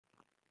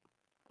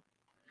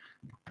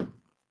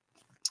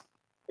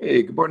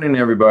Hey, good morning,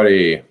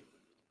 everybody.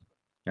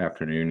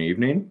 Afternoon,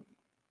 evening,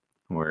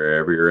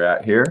 wherever you're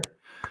at here.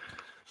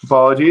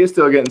 Apologies,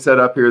 still getting set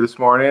up here this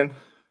morning.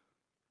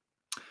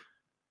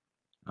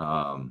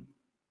 Yeah,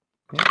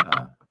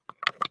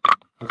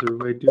 how's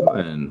everybody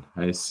doing?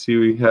 I see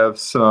we have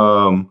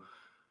some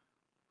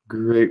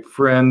great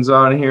friends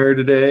on here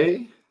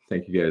today.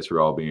 Thank you guys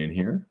for all being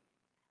here.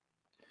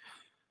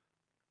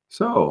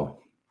 So,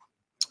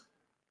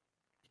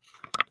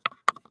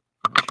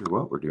 not sure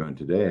what we're doing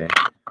today.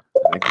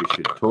 I think we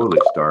should totally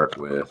start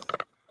with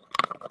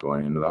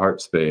going into the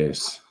heart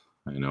space.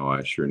 I know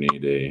I sure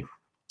need a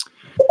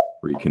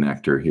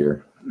reconnector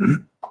here.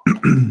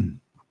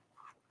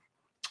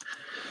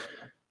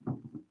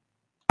 All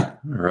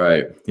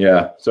right.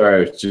 Yeah. Sorry,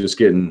 I was just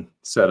getting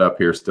set up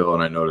here still,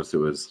 and I noticed it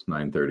was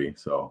 9:30.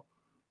 So,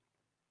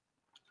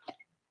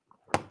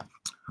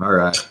 all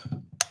right.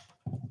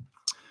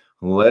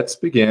 Let's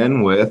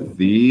begin with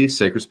the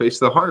sacred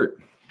space of the heart.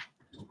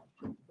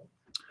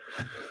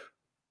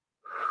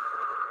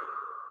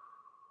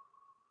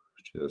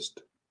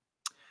 Just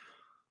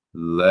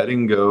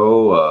letting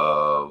go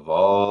of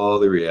all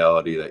the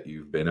reality that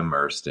you've been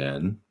immersed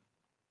in.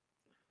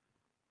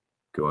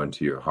 Go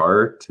into your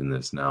heart in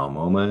this now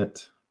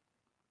moment.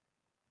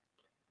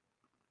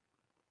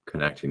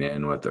 Connecting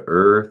in with the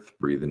earth,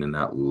 breathing in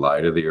that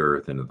light of the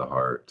earth into the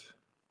heart.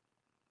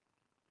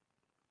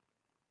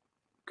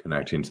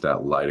 Connecting to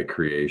that light of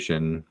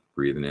creation,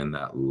 breathing in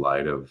that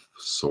light of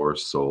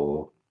source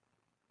soul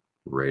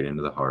right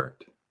into the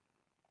heart.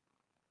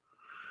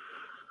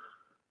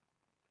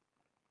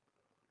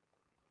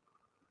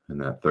 And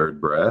that third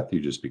breath,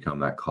 you just become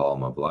that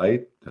column of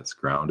light that's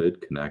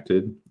grounded,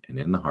 connected, and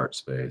in the heart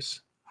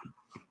space.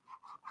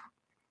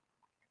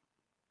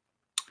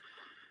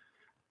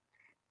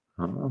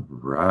 All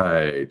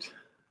right.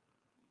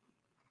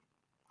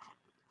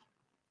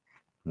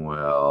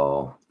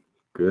 Well,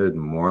 good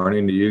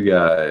morning to you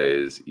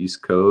guys.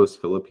 East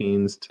Coast,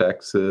 Philippines,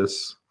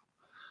 Texas,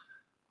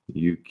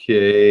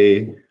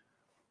 UK.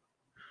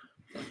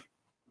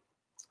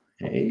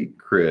 Hey,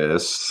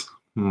 Chris,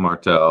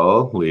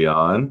 Martel,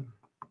 Leon.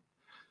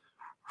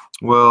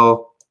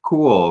 Well,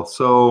 cool.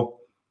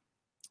 So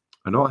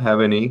I don't have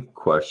any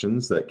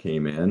questions that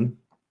came in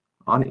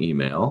on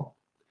email.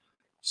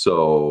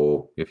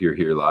 So if you're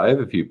here live,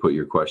 if you put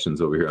your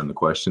questions over here on the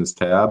questions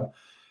tab,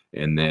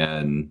 and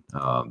then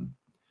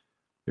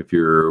if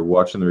you're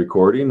watching the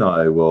recording,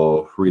 I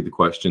will read the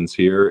questions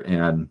here.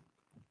 And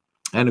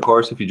of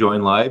course, if you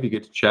join live, you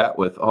get to chat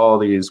with all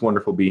these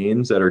wonderful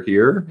beings that are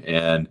here,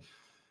 and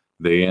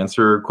they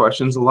answer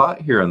questions a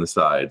lot here on the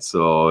side.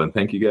 So, and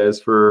thank you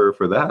guys for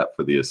that,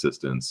 for the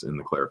assistance and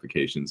the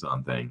clarifications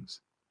on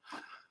things.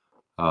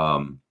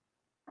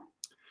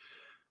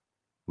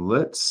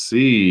 Let's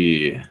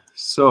see.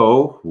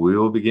 So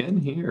we'll begin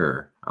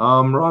here.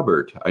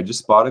 Robert, I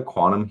just bought a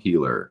quantum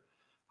healer.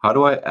 How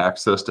do I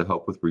access to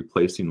help with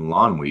replacing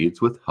lawn weeds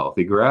with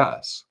healthy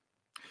grass?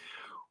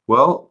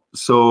 Well,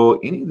 so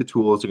any of the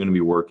tools are going to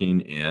be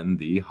working in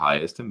the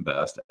highest and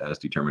best as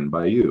determined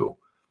by you.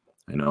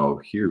 I know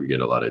here we get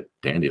a lot of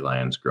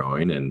dandelions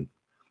growing, and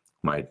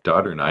my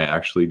daughter and I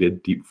actually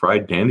did deep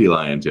fried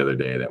dandelions the other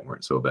day that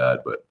weren't so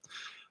bad. But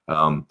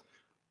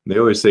they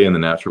always say in the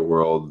natural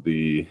world,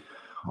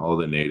 all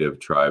the native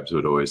tribes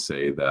would always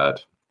say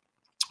that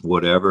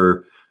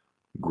whatever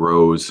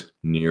grows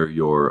near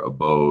your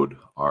abode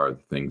are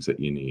the things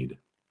that you need.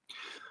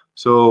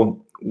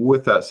 So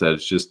with that said,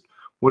 it's just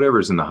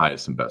whatever's in the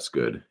highest and best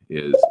good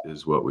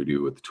is what we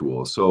do with the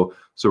tools. So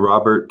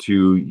Robert,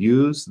 to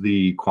use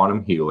the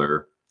quantum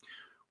healer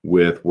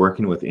with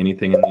working with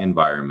anything in the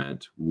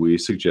environment, we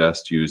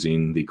suggest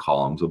using the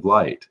columns of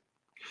light.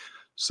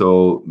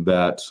 So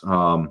that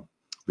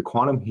the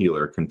quantum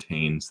healer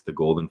contains the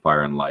golden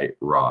fire and light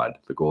rod,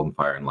 the golden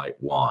fire and light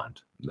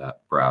wand,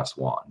 that brass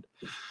wand.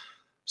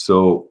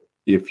 So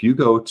if you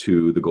go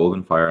to the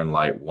golden fire and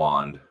light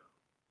wand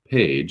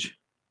page,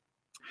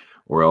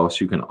 or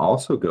else you can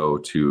also go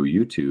to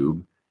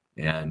YouTube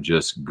and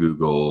just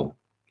Google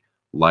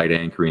light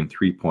anchoring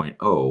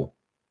 3.0.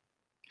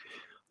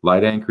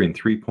 Light anchoring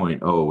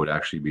 3.0 would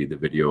actually be the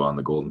video on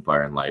the golden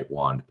fire and light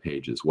wand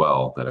page as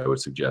well that I would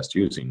suggest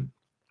using.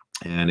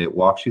 And it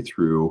walks you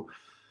through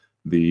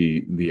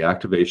the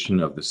activation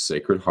of the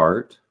sacred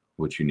heart,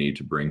 which you need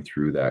to bring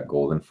through that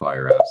golden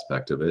fire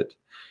aspect of it.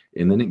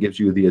 And then it gives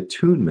you the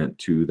attunement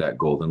to that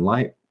golden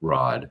light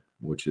rod,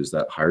 which is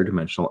that higher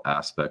dimensional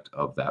aspect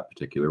of that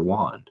particular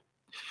wand.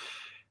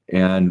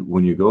 And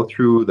when you go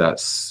through that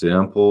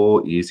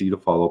simple, easy to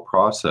follow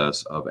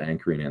process of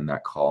anchoring in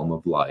that column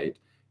of light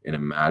and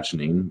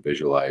imagining,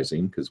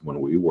 visualizing, because when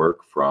we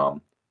work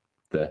from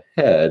the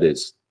head,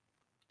 it's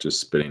just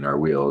spinning our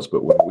wheels.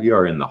 But when we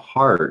are in the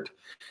heart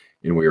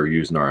and we are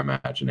using our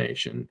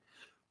imagination,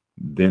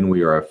 then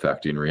we are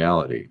affecting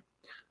reality.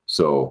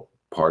 So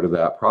part of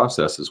that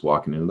process is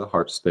walking into the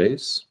heart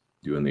space,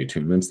 doing the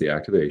attunements, the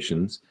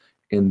activations,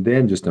 and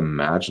then just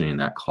imagining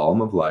that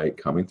column of light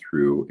coming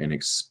through and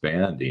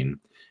expanding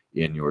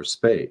in your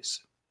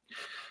space.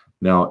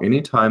 Now,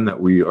 anytime that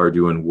we are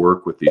doing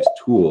work with these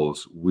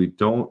tools, we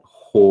don't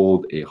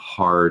hold a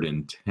hard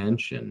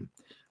intention.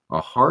 A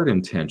hard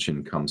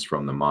intention comes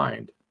from the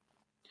mind.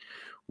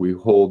 We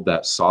hold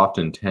that soft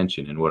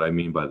intention. And what I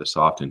mean by the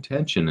soft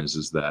intention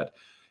is that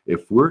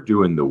if we're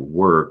doing the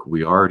work,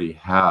 we already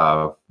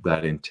have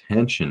that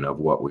intention of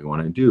what we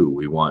want to do.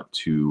 We want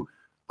to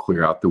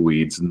clear out the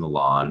weeds in the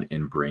lawn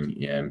and bring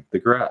in the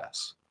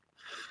grass.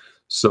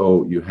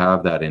 So you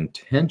have that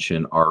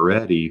intention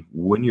already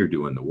when you're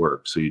doing the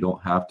work. So you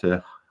don't have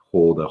to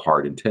hold a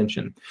hard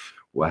intention.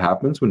 What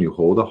happens when you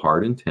hold a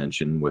hard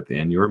intention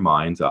within your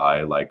mind's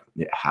eye, like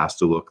it has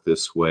to look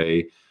this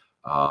way.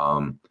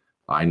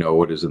 I know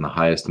what is in the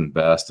highest and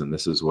best, and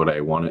this is what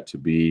I want it to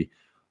be.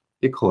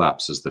 It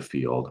collapses the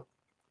field.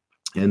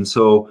 And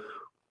so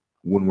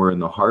when we're in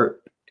the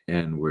heart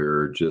and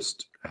we're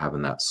just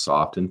having that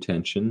soft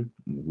intention,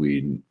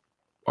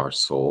 our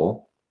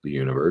soul, the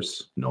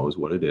universe, knows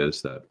what it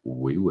is that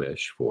we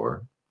wish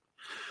for.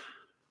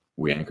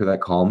 We anchor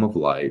that column of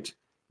light.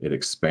 It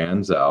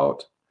expands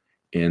out.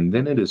 And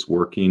then it is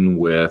working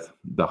with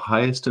the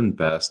highest and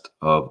best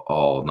of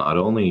all, not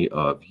only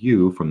of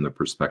you from the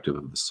perspective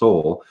of the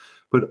soul,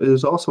 but it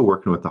is also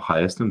working with the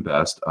highest and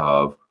best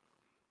of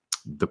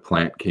the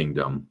plant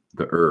kingdom,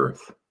 the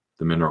earth,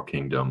 the mineral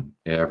kingdom,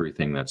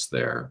 everything that's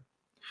there.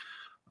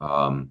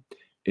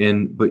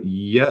 But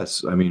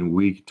yes, I mean,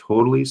 we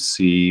totally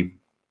see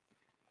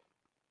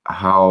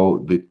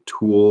how the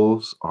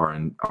tools are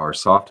in our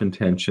soft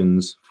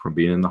intentions from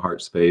being in the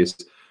heart space.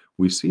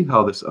 We see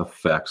how this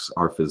affects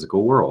our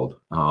physical world.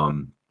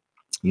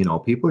 You know,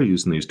 people are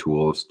using these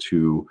tools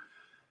to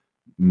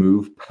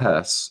move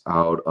pests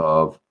out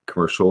of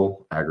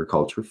commercial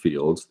agriculture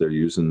fields. They're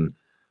using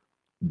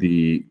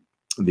the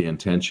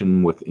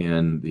intention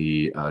within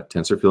the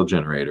tensor field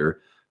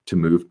generator to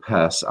move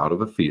pests out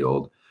of a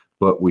field,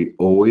 but we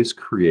always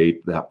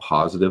create that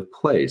positive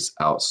place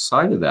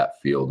outside of that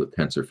field of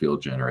tensor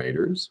field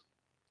generators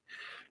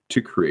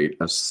to create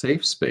a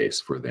safe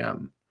space for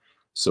them.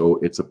 So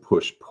it's a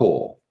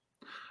push-pull.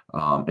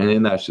 And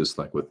then that's just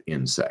like with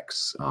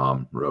insects,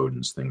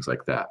 rodents, things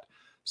like that.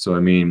 So, I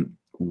mean,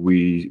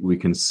 we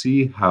can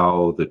see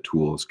how the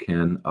tools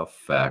can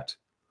affect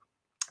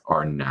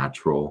our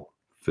natural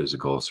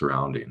physical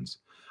surroundings.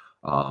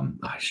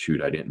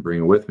 Shoot, I didn't bring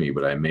it with me,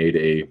 but I made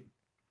a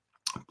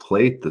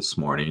plate this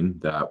morning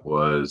that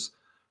was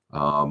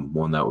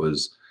one that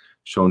was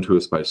shown to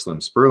us by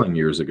Slim Sperling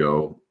years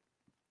ago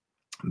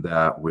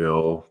that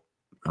will,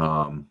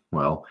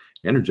 well,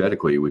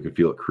 energetically, we could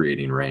feel it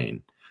creating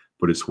rain,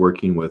 but it's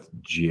working with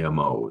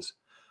GMOs.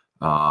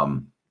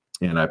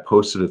 And I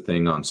posted a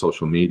thing on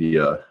social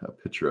media, a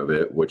picture of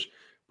it, which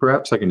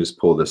perhaps I can just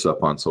pull this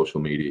up on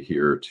social media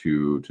here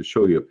to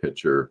show you a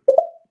picture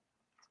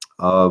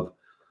of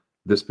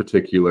this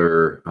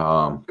particular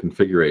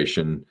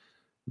configuration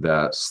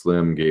that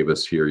Slim gave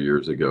us here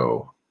years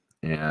ago.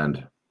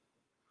 And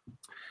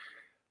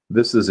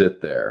this is it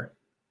there.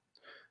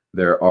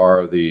 There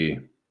are the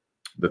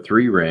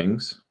 3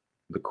 rings,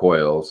 the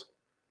coils,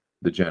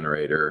 the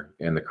generator,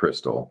 and the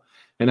crystal.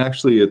 And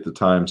actually at the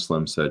time,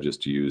 Slim said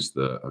just to use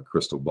a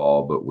crystal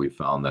ball, but we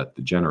found that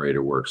the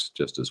generator works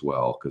just as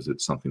well because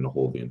it's something to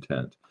hold the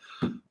intent.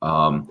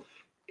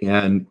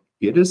 And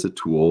it is a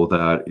tool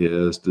that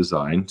is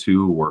designed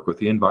to work with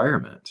the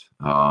environment,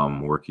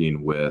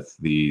 working with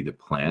the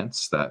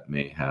plants that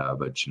may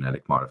have a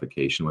genetic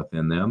modification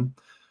within them.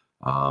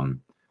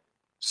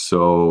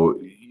 So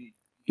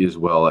as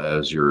well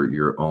as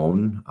your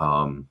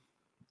own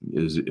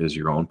is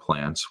your own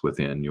plants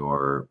within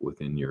your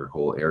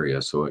whole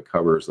area. So it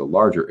covers a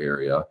larger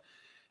area,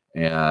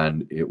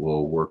 and it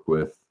will work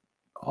with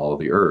all of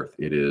the earth.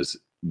 It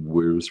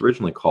was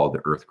originally called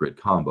the Earth Grid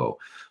Combo.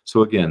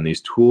 So again,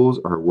 these tools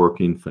are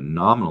working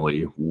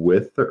phenomenally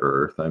with the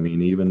earth. I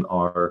mean, even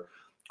our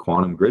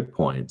quantum grid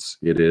points,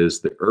 it is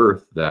the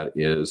earth that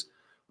is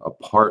a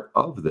part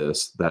of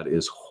this that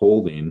is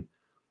holding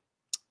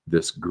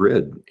this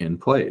grid in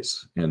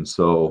place. And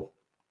so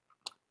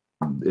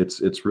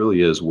it's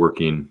really is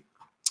working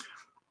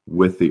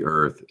with the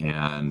earth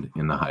and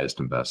in the highest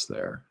and best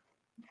there.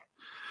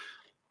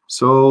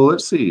 So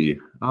let's see.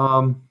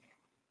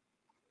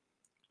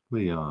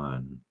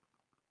 Leon.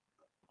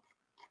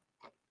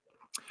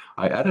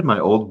 I added my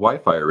old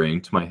Wi-Fi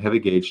ring to my heavy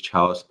gauge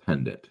Chalice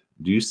pendant.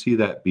 Do you see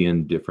that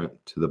being different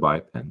to the bi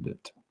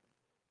pendant?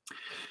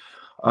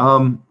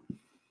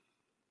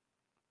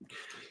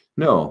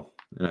 No,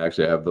 and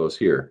actually I have those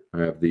here.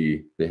 I have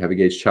the heavy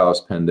gauge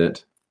Chalice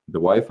pendant, the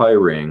Wi-Fi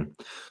ring.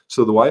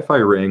 So the Wi-Fi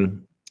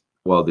ring,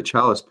 well, the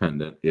Chalice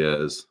pendant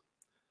is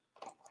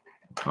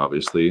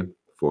obviously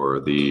for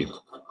the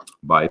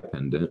bi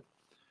pendant.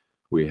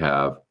 We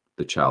have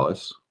the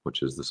Chalice,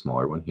 which is the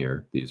smaller one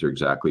here. These are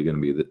exactly going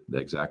to be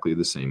exactly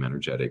the same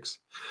energetics.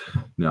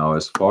 Now,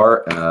 as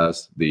far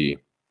as the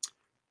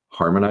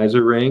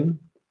Harmonizer ring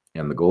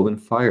and the Golden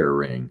Fire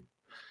ring,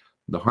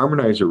 the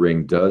Harmonizer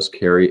ring does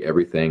carry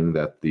everything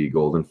that the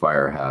Golden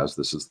Fire has.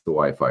 This is the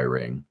Wi-Fi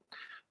ring.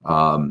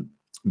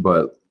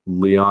 But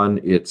Leon,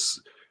 it's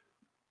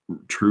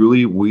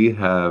truly, we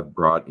have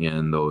brought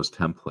in those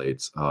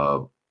templates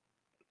of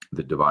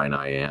the Divine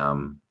I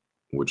Am,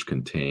 which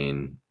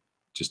contain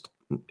just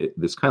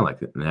this kind of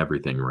like an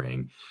everything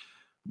ring,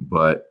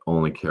 but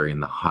only carrying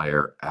the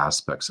higher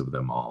aspects of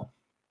them all.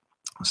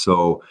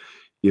 So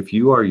if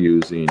you are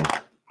using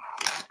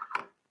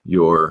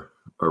your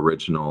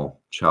original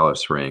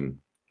Chalice Ring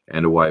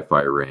and a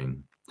Wi-Fi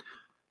ring,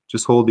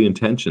 just hold the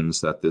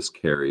intentions that this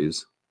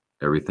carries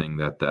everything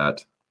that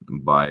that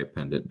bi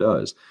pendant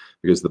does,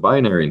 because the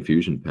Binary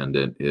Infusion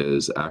Pendant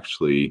is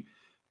actually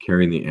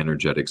carrying the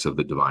energetics of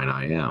the Divine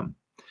I Am.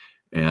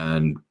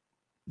 And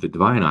the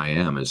Divine I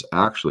Am is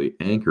actually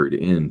anchored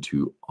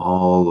into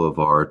all of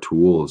our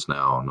tools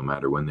now, no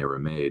matter when they were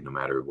made, no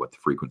matter what the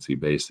frequency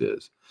base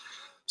is.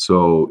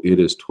 So it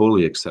is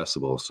totally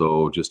accessible.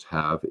 So just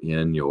have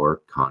in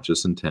your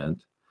conscious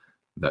intent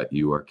that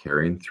you are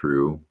carrying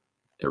through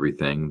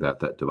everything that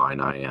that Divine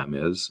I Am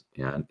is,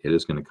 and it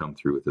is going to come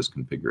through with this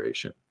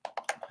configuration.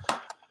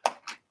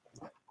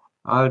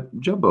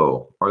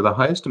 Jumbo, are the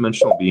highest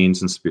dimensional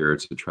beings and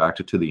spirits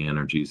attracted to the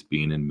energies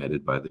being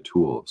emitted by the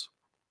tools?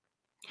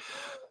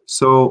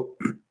 So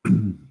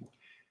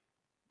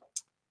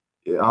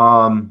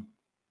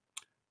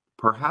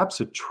perhaps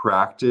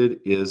attracted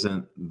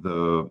isn't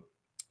the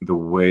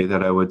way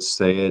that I would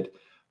say it.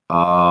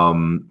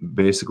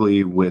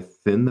 Basically,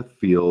 within the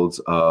fields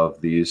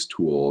of these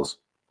tools,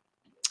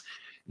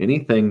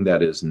 anything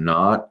that is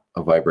not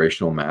a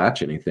vibrational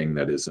match, anything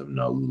that is in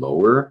a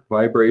lower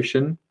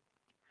vibration,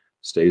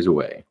 stays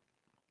away.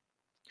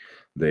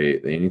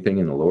 Anything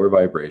in the lower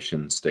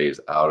vibration stays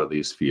out of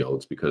these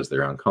fields because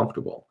they're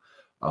uncomfortable.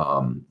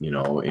 You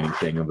know,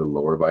 anything of the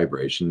lower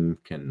vibration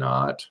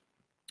cannot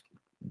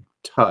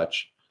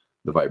touch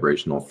the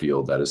vibrational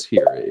field that is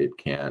here. It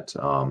can't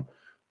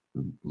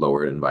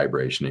lower it in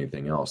vibration,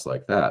 anything else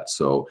like that.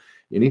 So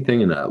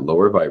anything in that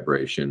lower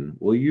vibration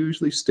will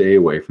usually stay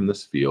away from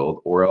this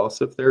field, or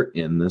else if they're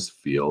in this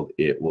field,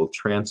 it will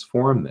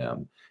transform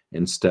them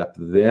and step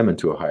them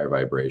into a higher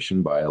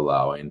vibration by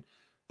allowing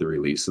the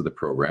release of the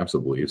programs, the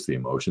beliefs, the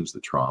emotions,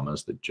 the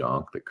traumas, the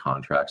junk, the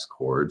contracts,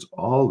 cords,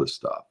 all the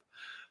stuff.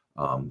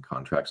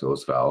 Contracts,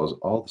 oaths, vows,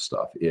 all the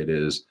stuff. It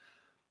is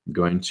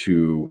going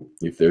to,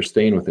 if they're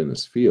staying within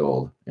this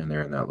field and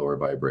they're in that lower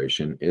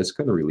vibration, it's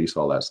going to release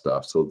all that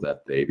stuff so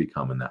that they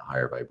become in that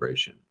higher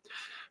vibration.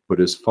 But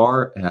as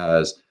far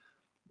as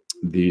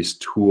these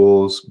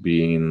tools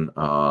being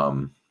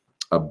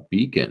a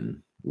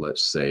beacon,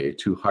 let's say,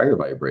 to higher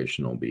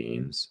vibrational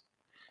beings,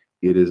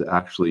 it is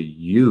actually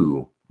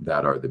you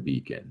that are the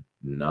beacon,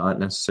 not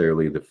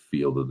necessarily the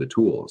field of the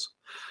tools.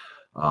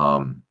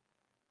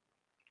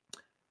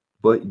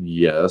 But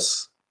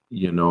yes,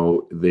 you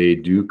know, they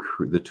do,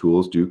 the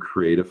tools do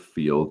create a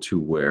field to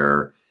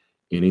where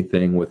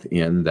anything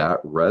within that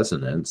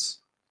resonance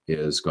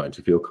is going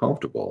to feel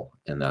comfortable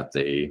and that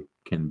they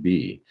can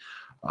be.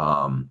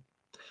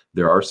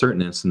 There are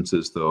certain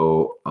instances,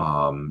 though,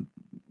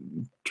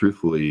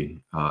 truthfully,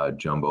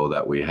 Jumbo,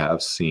 that we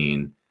have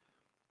seen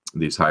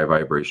these high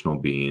vibrational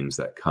beings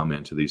that come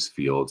into these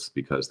fields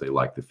because they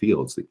like the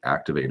fields. The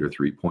Activator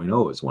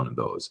 3.0 is one of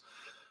those.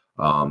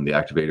 The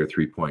Activator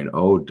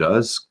 3.0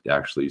 does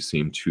actually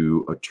seem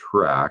to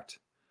attract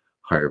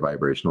higher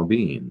vibrational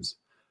beings.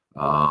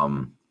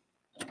 The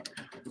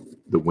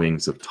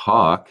Wings of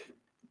Talk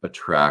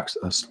attracts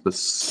a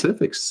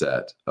specific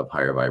set of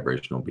higher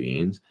vibrational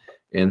beings,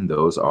 and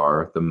those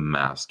are the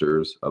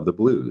masters of the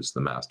blues,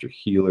 the master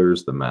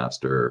healers, the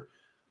master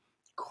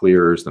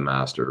clearers, the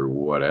master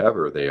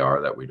whatever they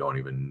are that we don't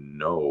even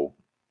know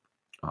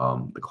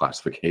the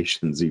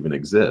classifications even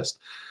exist.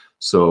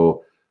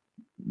 So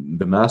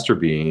the master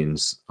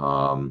beings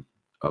of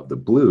the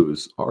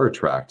blues are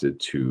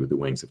attracted to the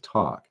Wings of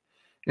Talk.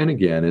 And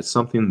again, it's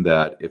something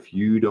that if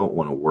you don't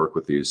want to work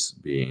with these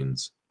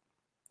beings,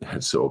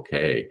 that's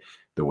okay.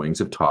 The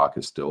Wings of Talk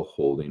is still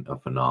holding a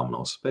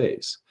phenomenal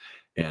space.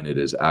 And it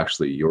is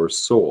actually your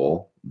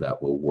soul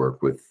that will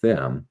work with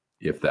them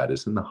if that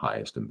is in the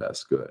highest and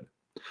best good.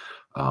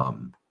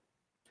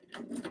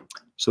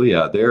 So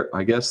yeah,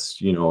 I guess,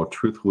 you know,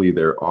 truthfully,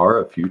 there are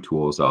a few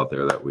tools out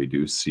there that we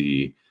do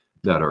see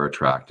that are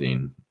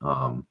attracting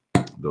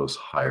those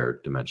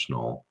higher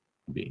dimensional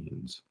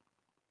beings.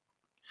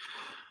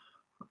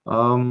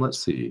 Let's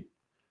see.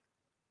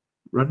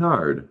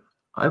 Renard,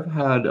 I've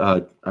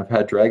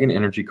had dragon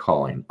energy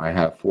calling. I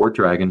have 4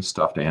 dragon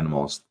stuffed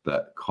animals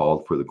that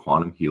called for the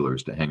quantum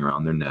healers to hang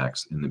around their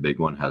necks, and the big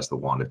one has the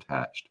wand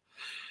attached.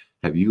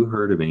 Have you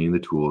heard of any of the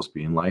tools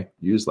being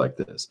used like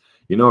this?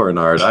 You know,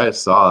 Renard, I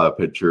saw a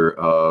picture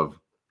of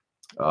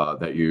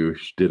that you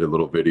did a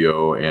little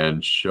video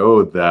and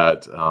showed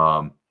that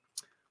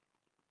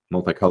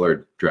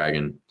multicolored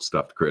dragon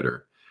stuffed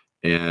critter,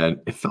 and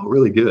it felt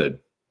really good.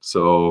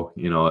 So,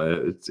 you know,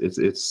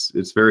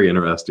 it's very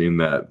interesting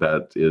that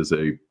that is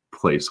a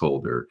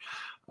placeholder,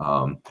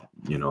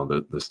 you know,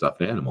 the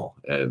stuffed animal,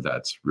 and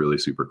that's really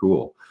super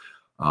cool.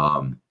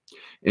 And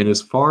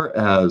as far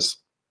as,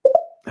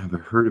 have I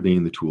heard of any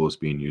of the tools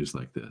being used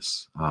like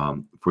this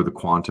for the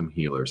quantum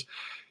healers?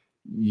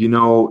 You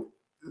know,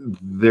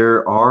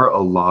 there are a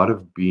lot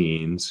of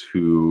beings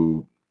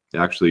who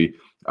actually,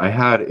 I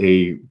had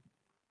a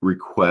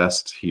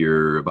request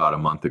here about a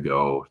month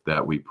ago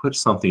that we put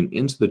something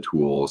into the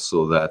tools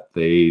so that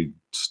they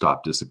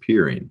stop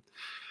disappearing.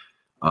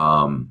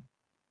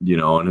 You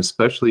know, and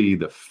especially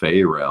the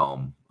Fey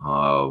realm,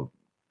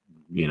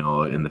 you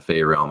know, and the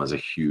Fey realm is a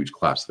huge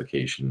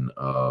classification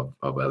of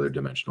other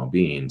dimensional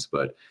beings.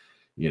 But,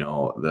 you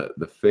know,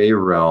 the Fey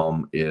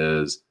realm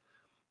is,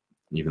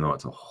 even though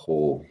it's a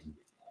whole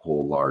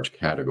large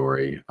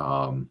category,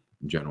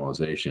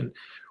 generalization,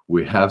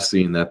 we have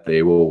seen that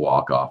they will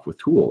walk off with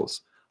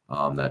tools,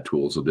 that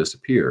tools will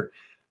disappear.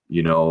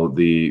 You know,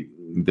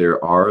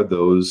 there are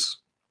those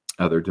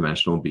other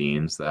dimensional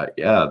beings that,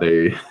 yeah,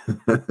 they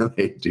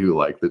they do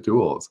like the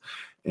tools.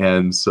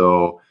 And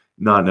so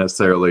not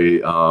necessarily,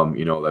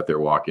 you know, that they're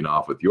walking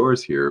off with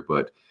yours here,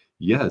 but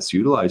yes,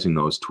 utilizing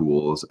those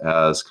tools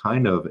as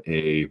kind of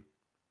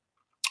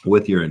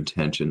with your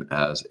intention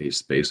as a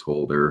space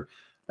holder,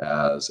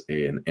 as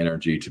an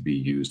energy to be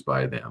used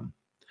by them.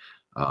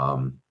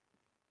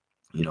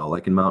 You know,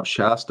 like in Mount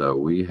Shasta,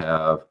 we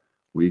I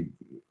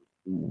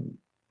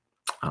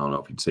don't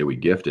know if you'd say we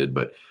gifted,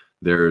 but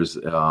there's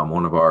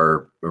one of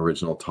our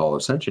original tall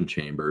ascension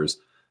chambers,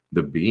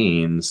 the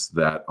beings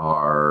that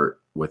are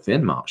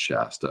within Mount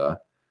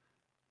Shasta.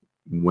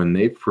 When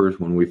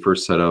we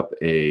first set up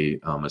a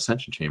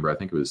ascension chamber, I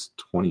think it was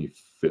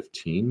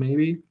 2015,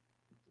 maybe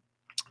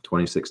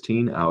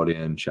 2016, out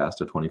in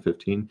Shasta,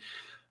 2015,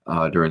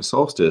 during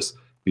solstice.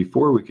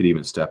 Before we could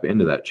even step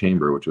into that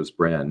chamber, which was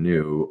brand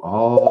new,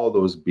 all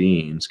those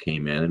beings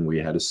came in, and we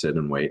had to sit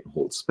and wait and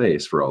hold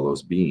space for all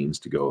those beings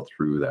to go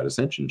through that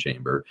ascension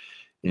chamber.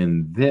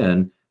 And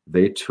then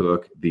they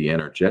took the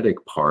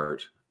energetic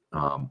part,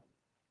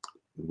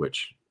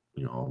 which,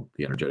 you know,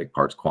 the energetic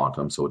part's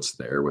quantum, so it's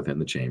there within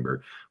the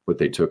chamber, but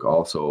they took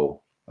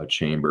also a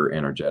chamber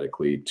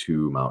energetically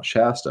to Mount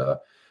Shasta,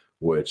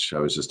 which I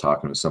was just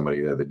talking to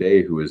somebody the other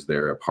day who is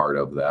there, a part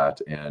of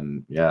that.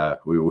 And yeah,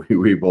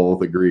 we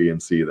both agree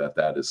and see that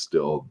that is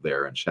still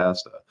there in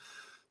Shasta.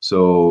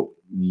 So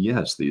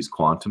yes, these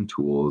quantum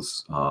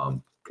tools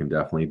can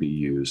definitely be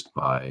used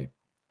by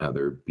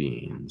other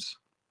beings,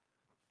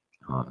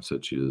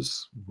 such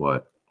as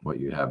what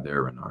you have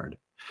there, Renard.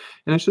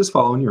 And it's just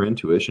following your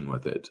intuition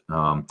with it.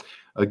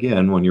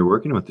 Again, when you're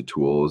working with the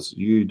tools,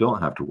 you don't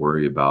have to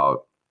worry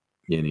about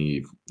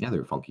any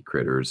other funky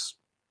critters,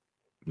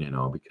 you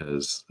know,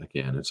 because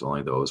again, it's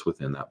only those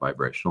within that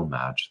vibrational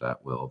match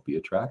that will be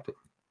attracted.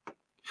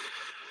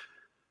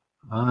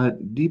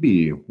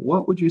 DB,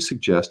 what would you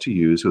suggest to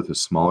use with a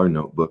smaller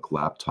notebook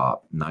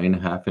laptop?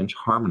 9.5-inch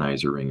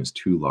Harmonizer ring is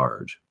too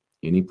large.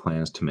 Any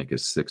plans to make a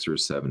 6 or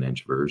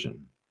 7-inch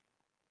version?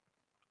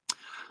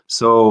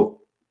 So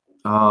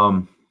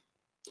I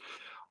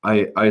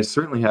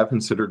certainly have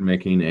considered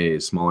making a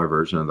smaller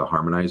version of the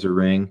Harmonizer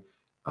ring,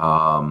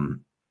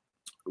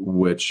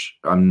 which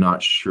I'm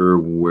not sure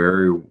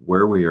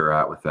where we are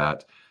at with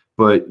that.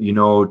 But, you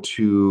know,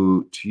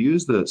 to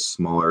use the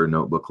smaller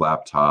notebook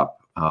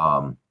laptop,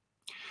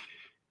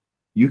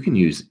 you can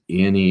use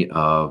any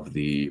of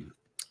the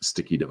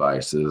sticky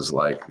devices,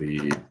 like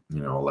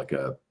like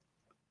a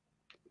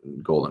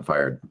Golden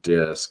Fire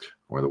disc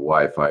or the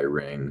Wi-Fi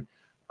ring.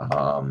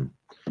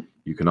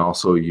 You can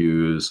also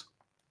use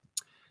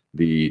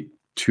the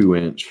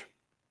 2-inch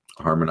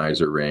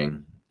Harmonizer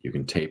ring. You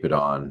can tape it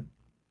on.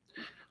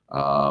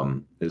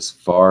 As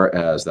far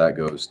as that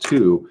goes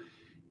too,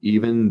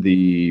 even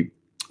the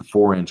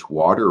 4-inch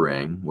water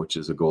ring, which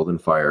is a Golden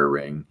Fire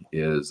ring,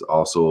 is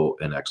also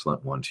an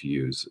excellent one to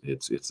use.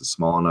 It's a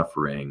small enough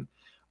ring.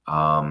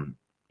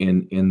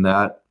 In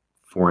that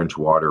 4-inch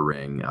water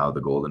ring out of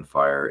the Golden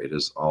Fire, it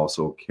is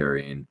also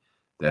carrying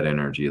that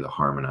energy of the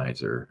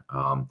Harmonizer.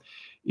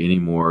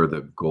 Anymore,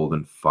 the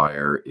Golden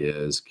Fire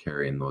is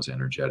carrying those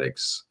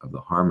energetics of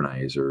the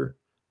Harmonizer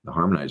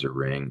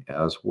ring,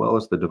 as well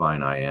as the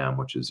Divine I Am,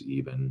 which is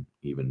even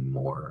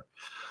more.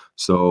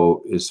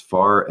 So as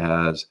far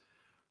as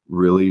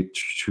really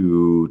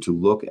to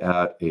look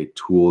at a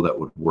tool that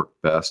would work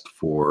best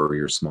for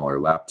your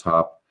smaller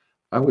laptop,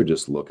 I would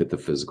just look at the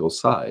physical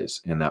size,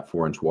 and that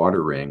 4-inch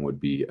water ring would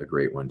be a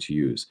great one to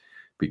use,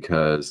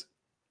 because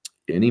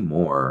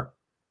anymore,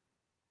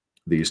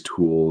 these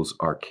tools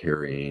are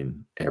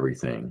carrying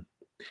everything.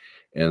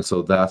 And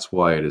so that's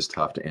why it is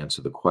tough to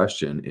answer the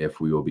question if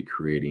we will be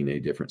creating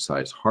a different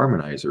size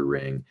Harmonizer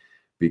ring,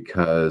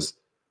 because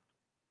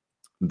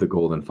the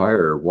Golden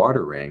Fire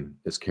water ring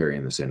is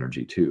carrying this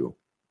energy too.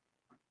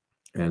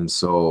 And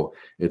so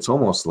it's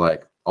almost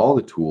like all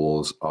the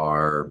tools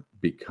are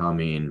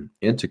becoming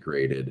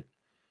integrated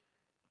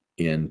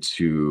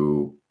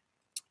into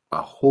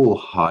a whole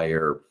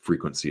higher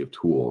frequency of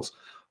tools.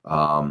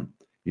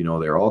 You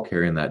know, they're all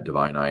carrying that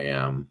Divine I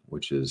Am,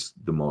 which is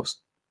the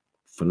most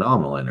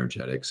phenomenal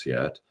energetics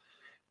yet,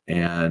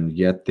 and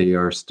yet they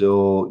are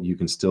still, you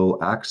can still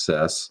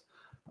access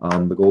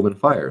the Golden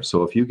Fire.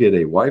 So if you get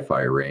a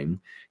Wi-Fi ring,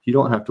 you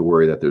don't have to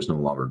worry that there's no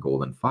longer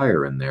Golden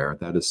Fire in there.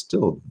 That is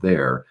still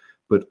there,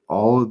 but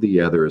all of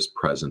the other is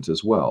present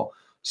as well.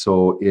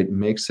 So it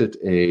makes it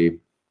a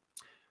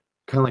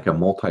kind of like a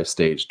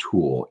multi-stage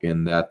tool,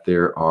 in that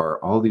there are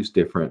all these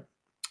different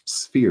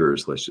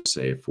spheres, let's just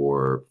say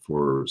for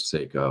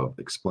sake of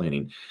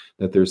explaining,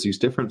 that there's these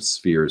different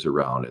spheres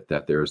around it,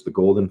 that there's the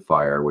golden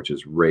fire, which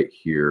is right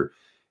here.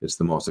 It's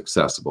the most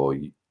accessible.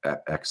 You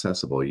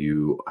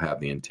have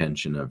the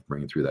intention of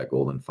bringing through that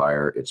golden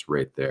fire. It's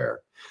right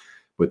there.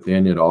 But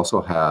then it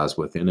also has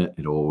within it,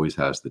 it always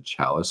has the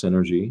chalice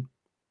energy.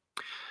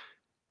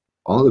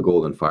 All of the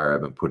golden fire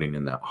I've been putting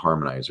in that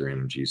harmonizer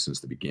energy since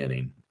the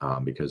beginning,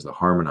 because the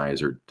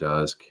harmonizer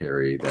does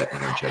carry that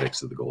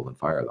energetics of the golden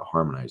fire. The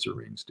harmonizer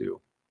rings do.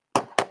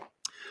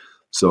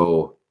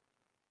 So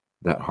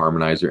that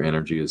harmonizer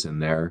energy is in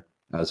there,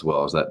 as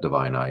well as that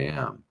divine I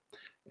am.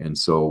 And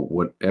so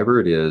whatever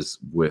it is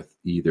with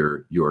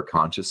either your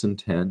conscious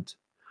intent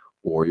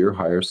or your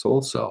higher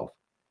soul self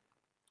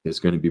is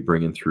going to be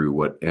bringing through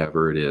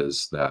whatever it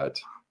is that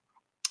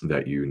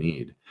you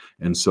need.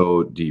 And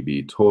so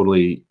DB,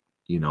 totally,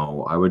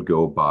 I would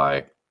go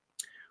by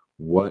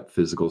what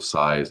physical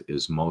size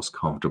is most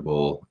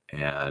comfortable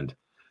and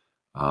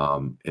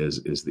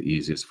is the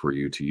easiest for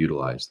you to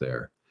utilize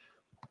there.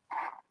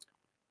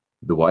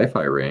 The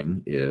Wi-Fi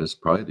ring is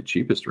probably the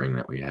cheapest ring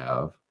that we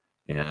have,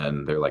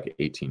 and they're like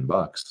 18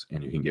 bucks,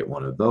 and you can get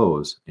one of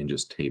those and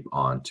just tape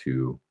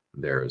onto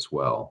there as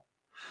well.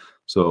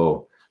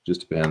 So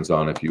just depends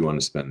on if you want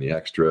to spend the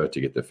extra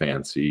to get the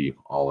fancy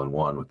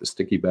all-in-one with the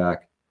sticky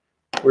back,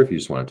 or if you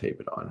just want to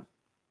tape it on.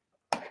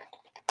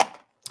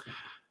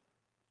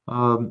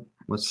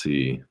 Let's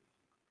see.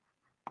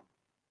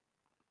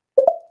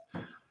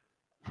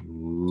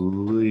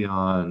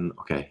 Leon,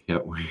 okay,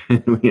 yep,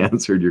 we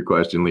answered your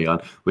question,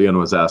 Leon. Leon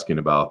was asking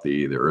about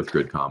the Earth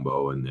Grid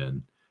combo, and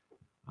then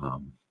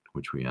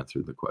which we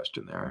answered the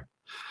question there.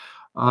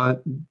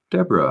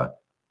 Deborah,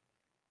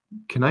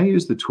 can I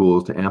use the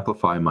tools to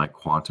amplify my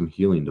quantum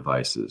healing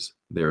devices?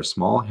 They are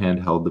small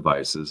handheld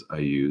devices I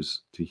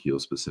use to heal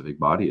specific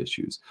body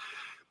issues.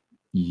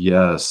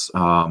 Yes,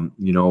 any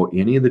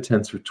of the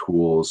tensor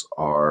tools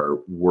are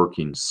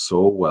working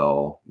so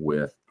well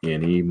with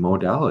any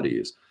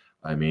modalities.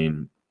 I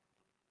mean,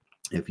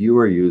 if you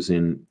are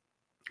using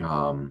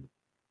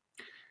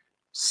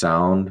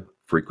sound,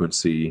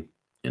 frequency,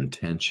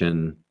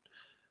 intention,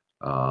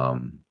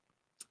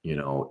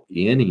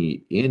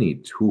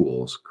 any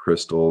tools,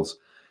 crystals,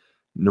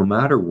 no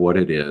matter what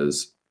it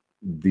is,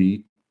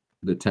 the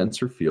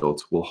tensor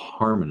fields will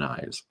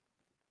harmonize.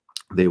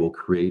 They will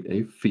create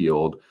a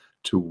field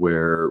to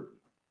where,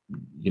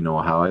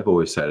 how I've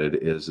always said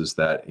it is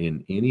that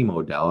in any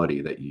modality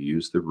that you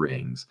use the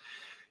rings,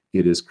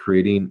 it is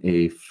creating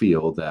a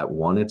field that,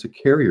 one, it's a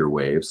carrier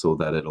wave so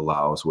that it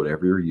allows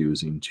whatever you're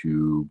using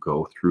to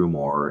go through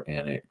more,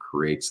 and it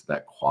creates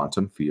that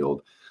quantum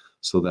field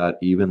so that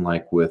even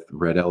like with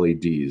red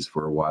LEDs,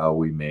 for a while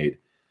we made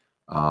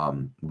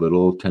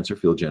little tensor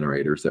field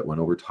generators that went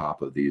over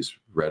top of these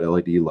red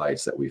LED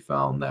lights that we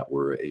found that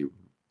were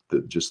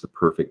just the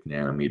perfect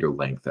nanometer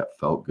length that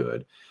felt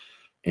good.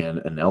 And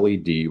an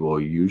LED will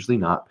usually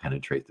not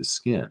penetrate the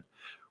skin.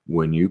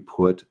 When you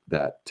put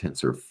that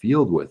tensor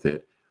field with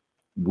it,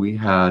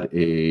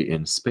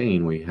 in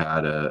Spain, we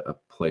had a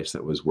place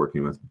that was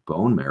working with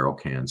bone marrow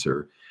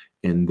cancer,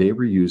 and they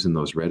were using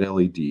those red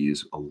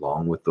LEDs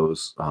along with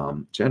those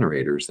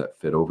generators that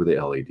fit over the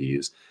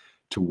LEDs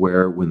to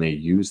where when they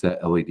use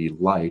that LED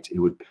light, it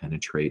would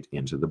penetrate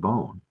into the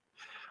bone.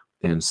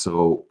 And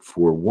so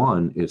for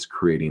one, it's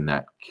creating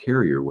that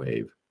carrier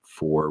wave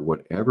for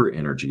whatever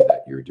energy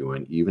that you're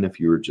doing, even if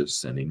you were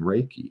just sending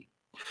Reiki.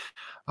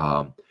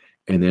 And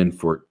then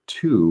for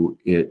two,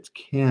 it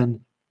can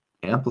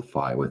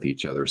amplify with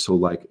each other. So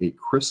like a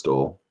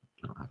crystal,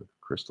 I don't have a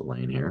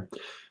crystalline here,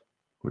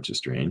 which is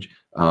strange.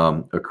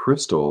 A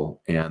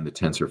crystal and the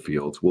tensor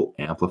fields will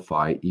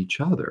amplify each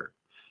other.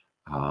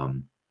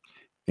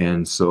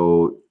 And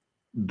so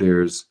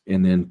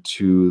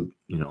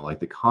like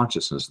the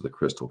consciousness of the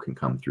crystal can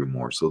come through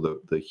more. So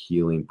the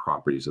healing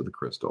properties of the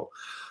crystal.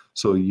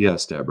 So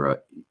yes, Deborah,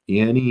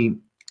 any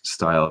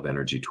style of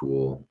energy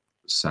tool,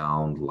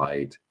 sound,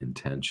 light,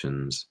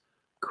 intentions,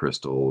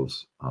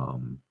 crystals,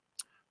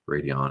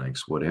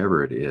 radionics,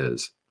 whatever it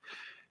is,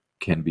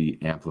 can be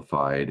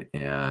amplified,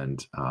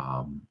 and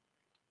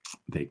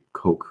they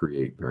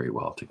co-create very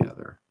well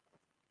together.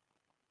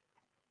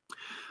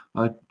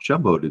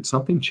 Jumbo, did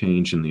something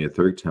change in the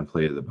etheric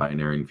template of the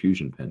Binary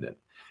Infusion Pendant?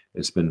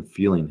 It's been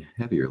feeling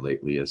heavier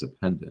lately as a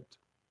pendant.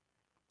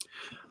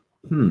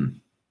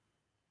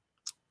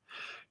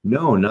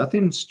 No,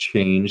 nothing's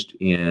changed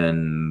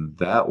in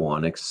that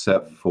one,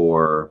 except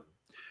for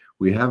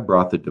we have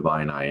brought the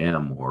divine I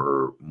am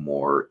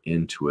more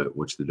into it,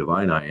 which the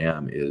divine I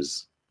am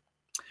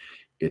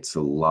it's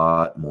a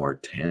lot more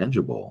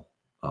tangible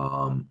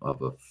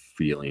of a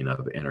feeling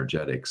of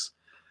energetics.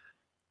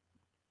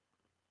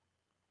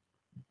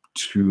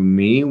 To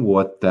me,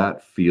 what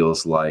that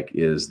feels like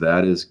is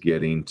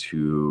getting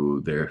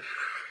to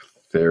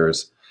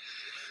there's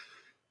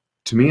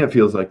to me, it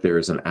feels like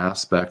there's an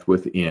aspect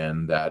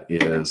within that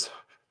is,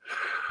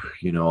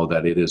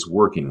 that it is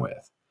working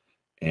with.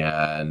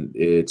 And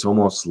it's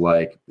almost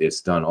like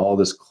it's done all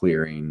this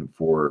clearing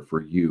for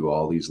you,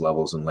 all these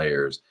levels and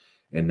layers.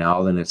 And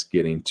now then it's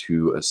getting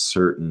to a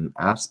certain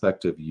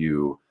aspect of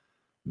you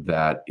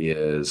that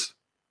is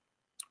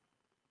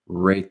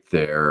right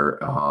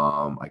there.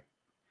 I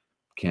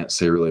can't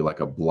say really like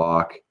a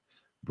block,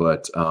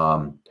 but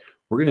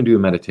we're going to do a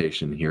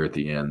meditation here at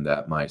the end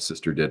that my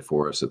sister did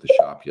for us at the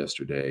shop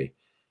yesterday.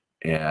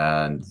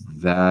 And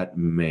that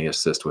may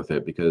assist with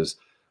it because,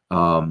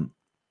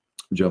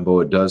 Jumbo,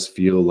 it does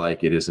feel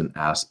like it is an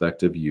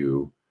aspect of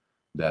you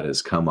that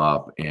has come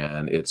up,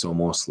 and it's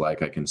almost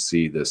like I can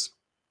see this,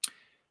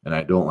 and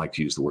I don't like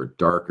to use the word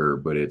darker,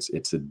 but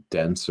it's a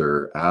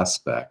denser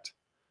aspect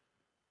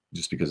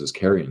just because it's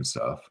carrying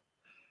stuff.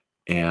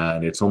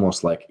 And it's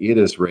almost like it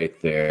is right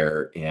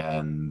there,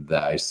 and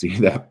I see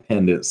that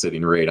pendant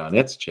sitting right on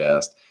its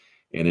chest,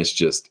 and it's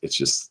just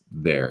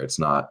there. It's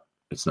not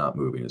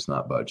moving, it's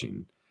not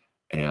budging.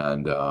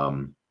 And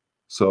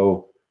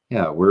so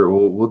yeah,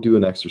 we'll do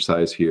an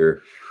exercise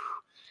here,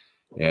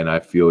 and I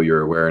feel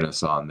your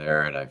awareness on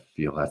there, and I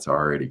feel that's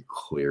already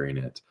clearing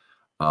it.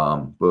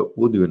 But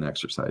we'll do an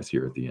exercise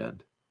here at the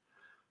end.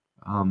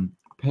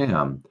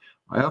 Pam,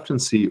 I often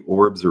see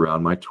orbs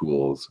around my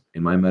tools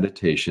in my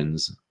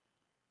meditations.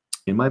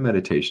 In my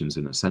meditations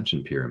in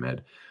Ascension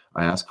Pyramid,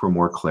 I ask for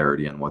more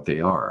clarity on what they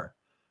are.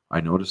 I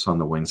notice on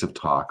the wings of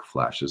talk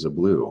flashes of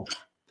blue.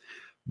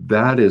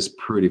 That is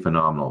pretty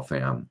phenomenal,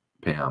 Pam.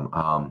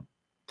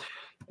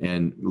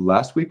 And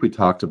last week we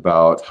talked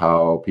about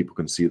how people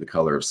can see the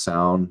color of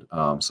sound.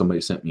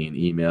 Somebody sent me an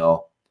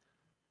email.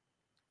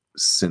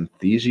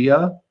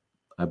 Synthesia,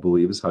 I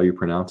believe is how you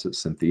pronounce it,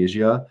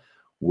 synthesia,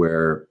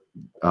 where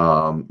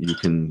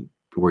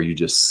you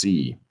just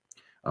see.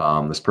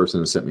 This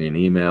person sent me an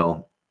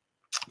email,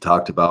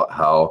 talked about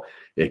how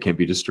it can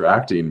be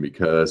distracting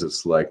because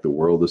it's like the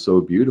world is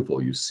so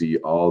beautiful. You see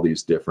all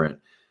these different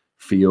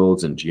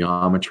fields and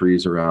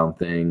geometries around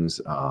things.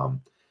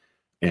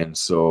 And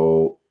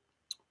so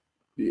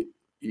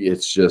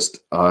it's just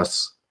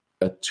us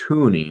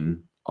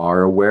attuning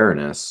our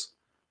awareness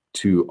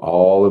to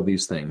all of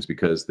these things,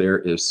 because there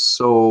is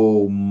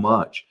so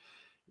much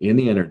in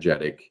the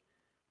energetic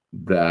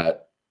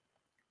that,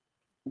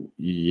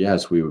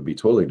 yes, we would be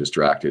totally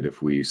distracted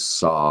if we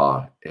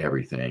saw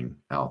everything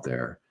out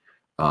there.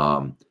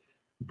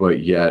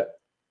 But yet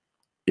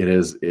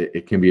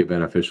it can be a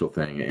beneficial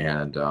thing.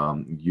 And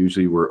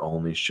usually we're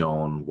only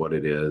shown what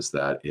it is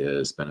that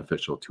is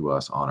beneficial to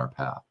us on our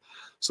path.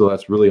 So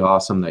that's really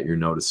awesome that you're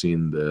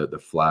noticing the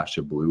flash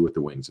of blue with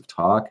the wings of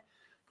talk,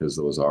 because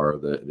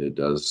it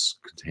does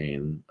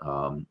contain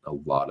a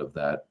lot of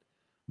that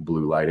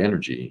blue light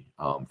energy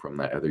from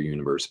that other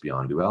universe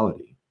beyond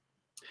duality.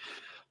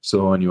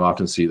 So, and you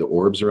often see the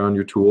orbs around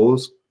your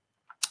tools,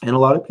 and a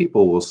lot of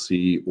people will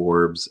see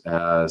orbs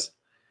as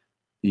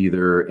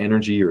either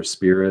energy or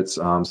spirits.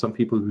 Some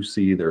people who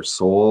see their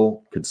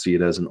soul could see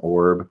it as an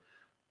orb.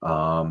 A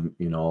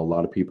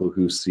lot of people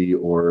who see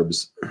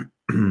orbs,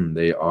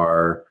 they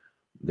are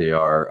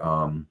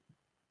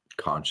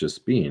conscious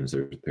beings.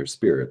 Their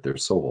spirit, their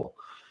soul.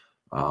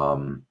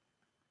 And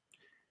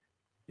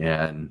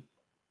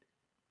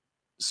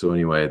so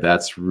anyway,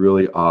 that's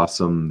really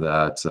awesome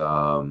that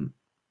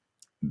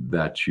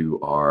that you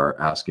are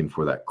asking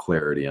for that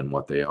clarity on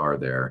what they are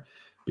there,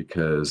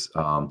 because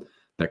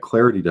that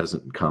clarity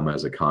doesn't come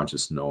as a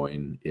conscious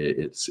knowing.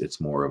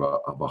 It's more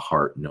of a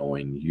heart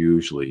knowing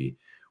usually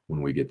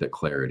when we get that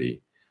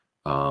clarity,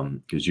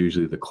 because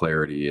usually the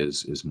clarity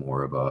is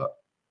more of a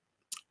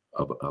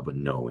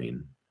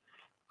knowing.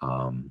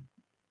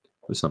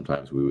 But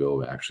sometimes we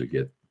will actually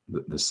get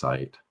the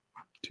sight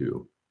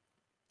too.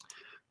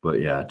 But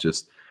yeah,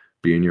 just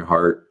be in your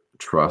heart,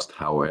 trust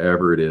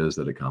however it is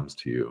that it comes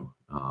to you,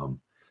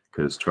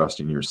 because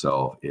trusting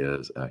yourself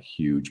is a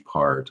huge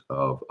part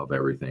of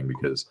everything,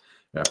 because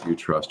after you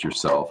trust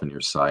yourself and your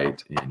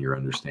sight and your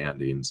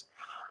understandings,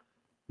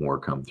 more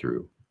come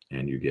through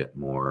and you get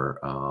more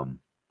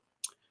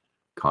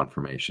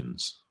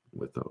confirmations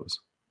with those.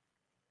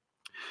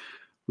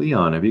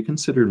 Leon, have you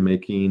considered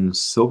making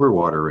silver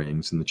water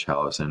rings in the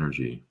chalice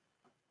energy?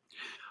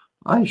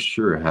 I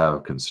sure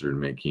have considered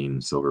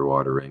making silver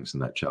water rings in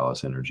that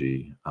chalice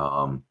energy.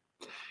 And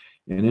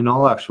in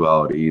all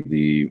actuality,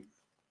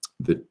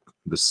 the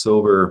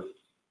silver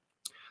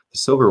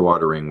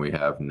water ring we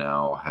have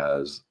now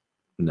has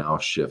now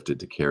shifted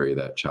to carry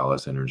that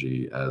chalice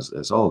energy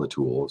as all the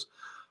tools,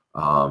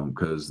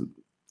 because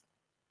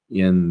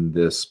in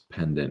this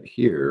pendant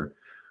here,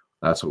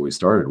 that's what we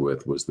started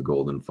with, was the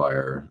golden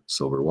fire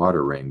silver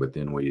water ring, but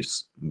then we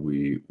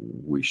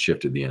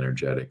shifted the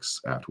energetics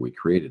after we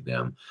created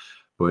them.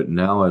 But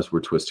now as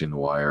we're twisting the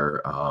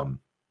wire, I'm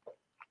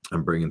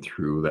bringing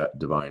through that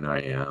divine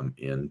I am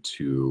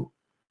into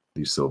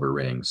these silver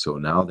rings. So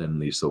now then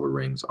these silver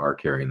rings are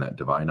carrying that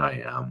divine I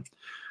am,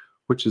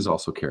 which is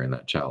also carrying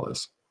that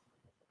chalice.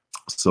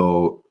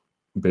 So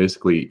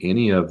basically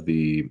any of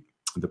the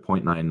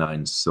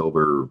 0.99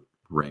 silver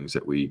rings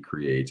that we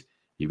create,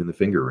 even the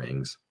finger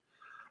rings,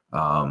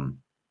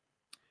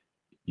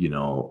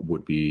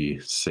 would be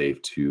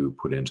safe to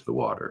put into the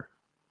water.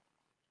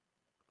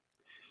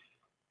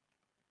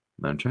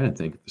 I'm trying to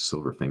think of the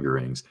silver finger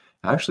rings.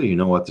 Actually, you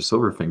know what? The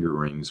silver finger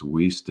rings,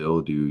 we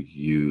still do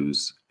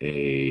use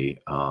a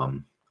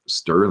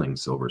sterling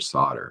silver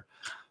solder.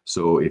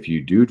 So if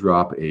you do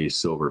drop a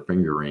silver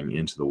finger ring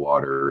into the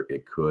water,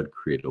 it could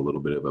create a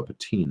little bit of a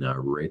patina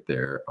right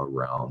there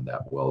around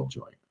that weld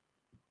joint,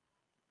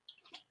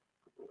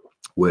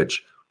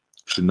 which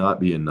should not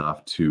be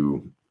enough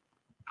to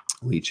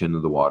leach into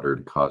the water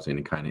to cause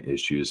any kind of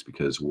issues,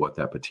 because what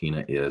that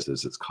patina is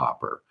it's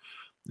copper.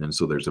 And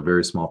so there's a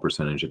very small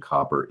percentage of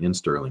copper in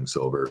sterling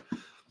silver,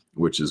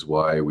 which is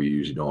why we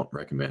usually don't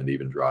recommend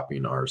even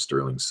dropping our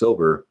sterling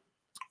silver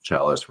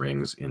chalice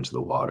rings into the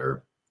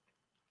water,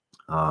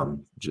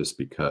 just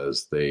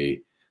because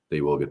they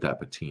will get that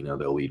patina.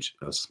 They'll leach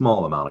a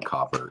small amount of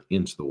copper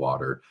into the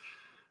water,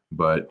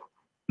 but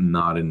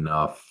not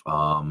enough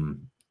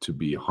to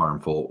be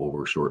harmful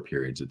over short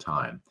periods of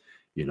time.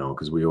 You know,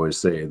 because we always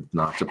say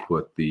not to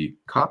put the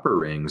copper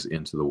rings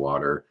into the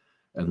water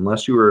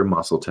unless you are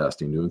muscle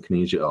testing, doing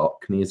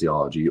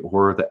kinesiology,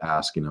 or the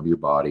asking of your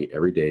body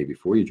every day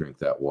before you drink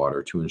that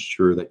water to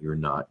ensure that you're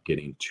not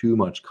getting too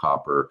much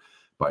copper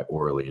by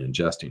orally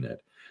ingesting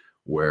it.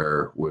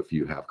 Where if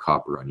you have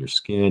copper on your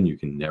skin, you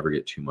can never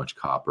get too much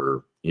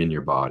copper in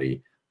your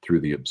body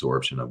through the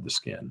absorption of the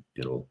skin.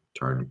 It'll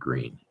turn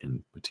green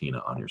and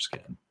patina on your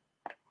skin.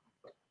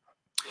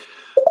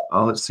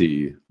 Let's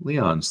see,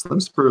 Leon, Slim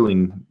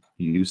Sperling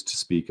used to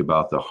speak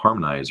about the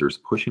harmonizers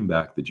pushing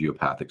back the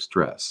geopathic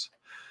stress.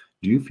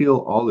 Do you feel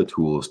all the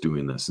tools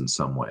doing this in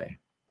some way?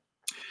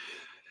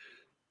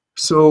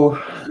 So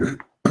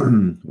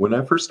when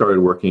I first started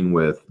working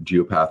with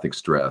geopathic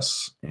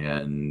stress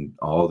and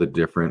all the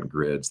different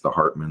grids, the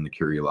Hartman, the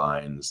Curie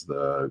lines,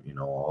 the, you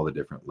know, all the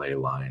different ley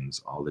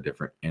lines, all the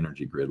different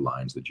energy grid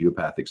lines, the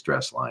geopathic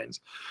stress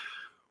lines,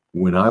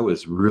 when I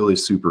was really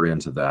super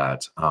into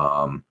that,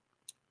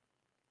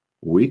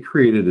 we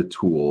created a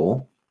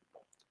tool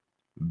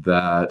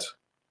that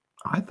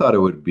I thought it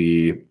would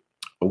be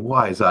a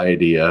wise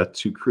idea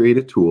to create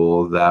a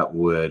tool that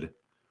would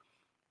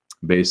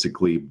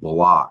basically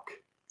block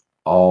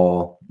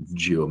all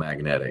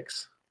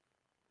geomagnetics.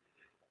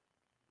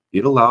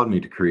 It allowed me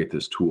to create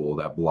this tool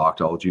that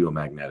blocked all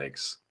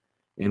geomagnetics,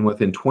 and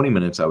within 20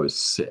 minutes I was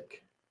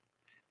sick.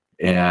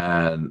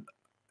 And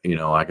you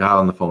know, I got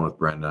on the phone with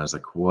Brenda. I was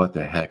like, what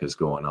the heck is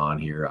going on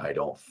here? I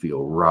don't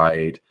feel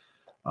right.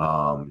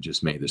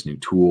 Just made this new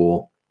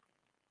tool.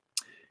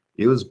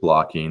 It was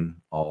blocking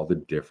all the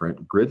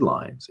different grid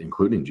lines,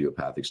 including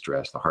geopathic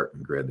stress, the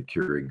Hartman grid, the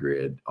Curie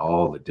grid,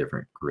 all the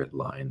different grid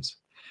lines.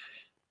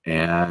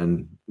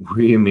 And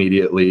we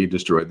immediately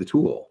destroyed the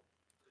tool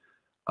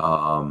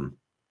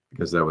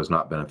because that was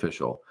not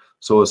beneficial.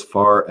 So as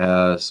far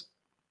as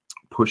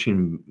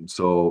pushing,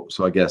 so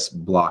I guess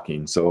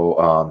blocking.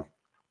 So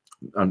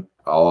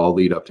I'll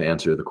lead up to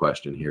answer the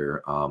question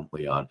here,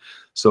 Leon.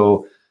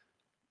 So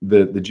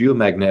the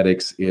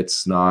geomagnetics,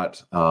 it's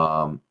not,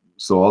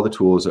 so all the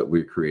tools that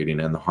we're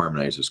creating and the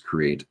harmonizers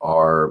create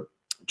are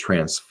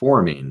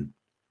transforming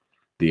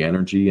the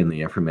energy and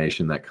the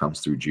information that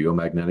comes through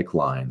geomagnetic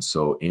lines.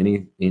 So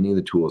any of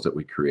the tools that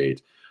we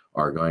create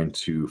are going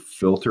to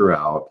filter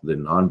out the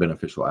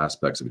non-beneficial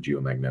aspects of a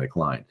geomagnetic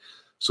line.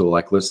 So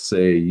like, let's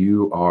say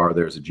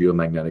there's a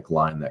geomagnetic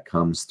line that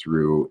comes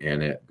through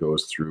and it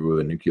goes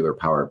through a nuclear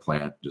power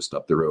plant just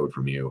up the road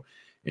from you.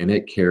 And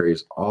it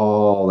carries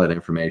all that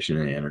information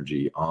and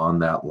energy on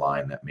that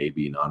line that may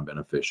be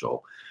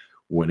non-beneficial.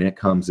 When it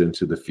comes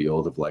into the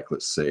field of, like,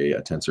 let's say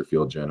a tensor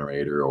field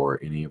generator or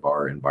any of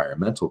our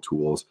environmental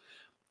tools,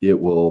 it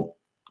will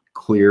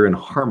clear and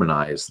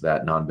harmonize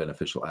that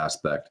non-beneficial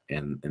aspect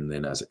and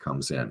then as it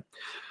comes in.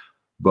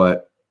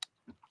 But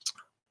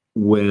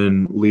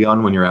when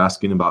you're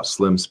asking about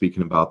Slim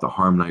speaking about the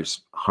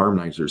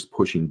harmonizers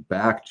pushing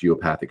back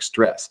geopathic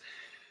stress,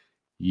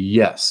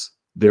 yes,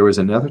 there was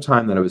another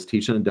time that I was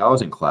teaching a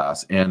dowsing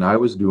class and I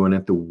was doing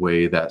it the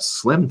way that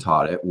Slim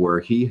taught it,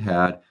 where he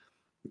had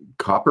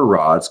copper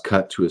rods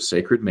cut to a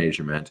sacred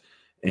measurement,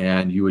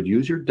 and you would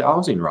use your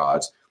dowsing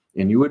rods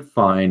and you would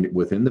find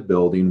within the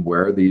building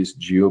where these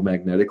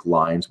geomagnetic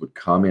lines would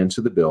come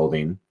into the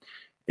building,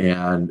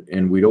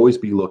 and we'd always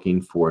be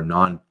looking for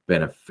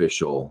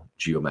non-beneficial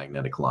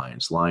geomagnetic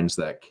lines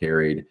that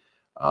carried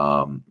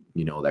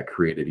that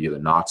created either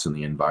knots in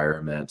the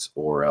environment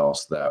or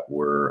else that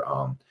were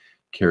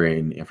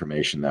carrying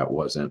information that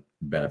wasn't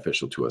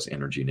beneficial to us,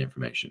 energy and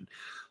information.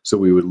 So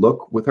we would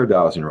look with our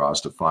dowsing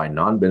rods to find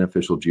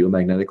non-beneficial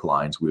geomagnetic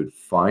lines. We would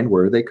find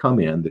where they come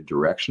in, the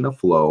direction of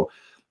flow,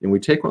 and we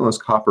take one of those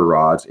copper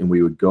rods and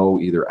we would go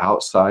either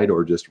outside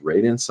or just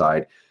right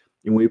inside,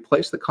 and we would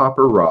place the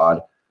copper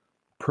rod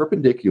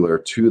perpendicular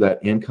to that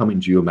incoming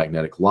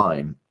geomagnetic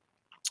line,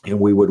 and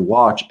we would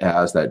watch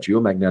as that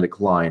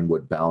geomagnetic line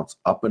would bounce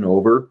up and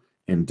over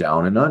and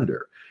down and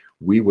under.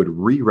 We would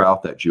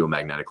reroute that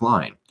geomagnetic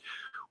line.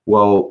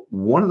 Well,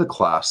 one of the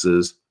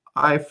classes,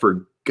 I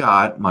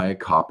forgot my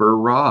copper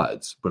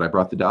rods, but I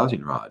brought the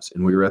dowsing rods,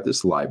 and we were at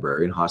this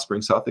library in Hot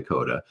Springs, South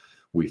Dakota.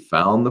 We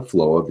found the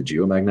flow of the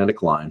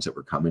geomagnetic lines that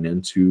were coming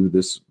into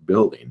this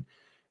building,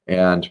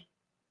 and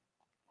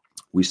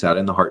we sat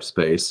in the heart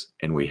space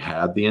and we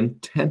had the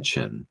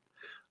intention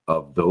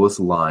of those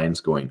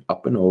lines going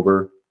up and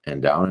over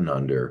and down and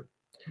under.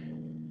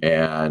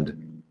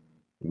 And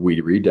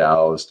we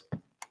redowsed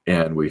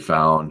and we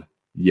found,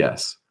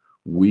 yes,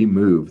 we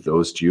moved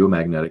those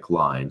geomagnetic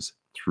lines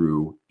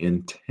through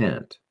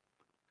intent,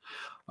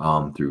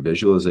 through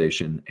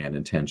visualization and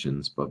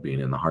intentions of being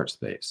in the heart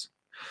space.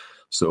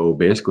 So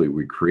basically,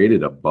 we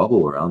created a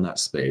bubble around that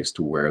space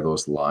to where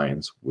those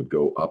lines would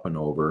go up and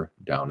over,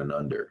 down and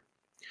under.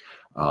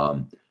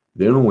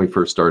 Then when we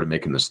first started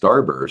making the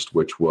starburst,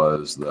 which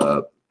was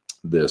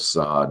this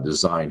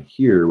design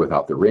here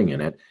without the ring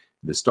in it,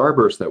 the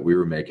starburst that we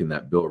were making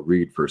that Bill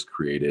Reed first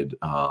created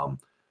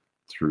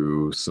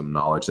through some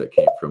knowledge that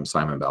came from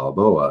Simon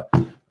Balboa,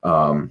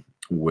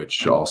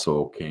 which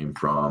also came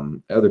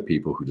from other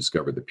people who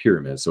discovered the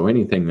pyramid. So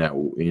anything that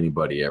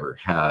anybody ever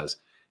has,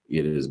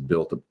 it is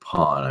built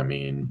upon, I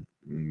mean,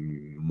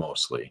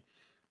 mostly,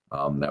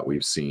 that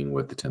we've seen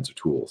with the tensor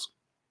tools.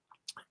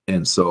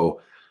 And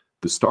so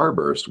the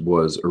starburst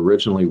was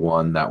originally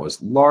one that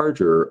was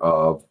larger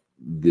of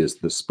the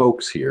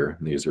spokes here.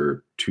 These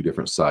are two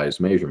different size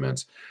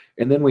measurements.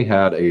 And then we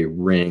had a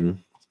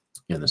ring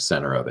in the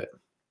center of it.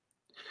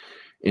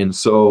 And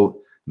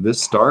so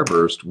this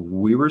starburst,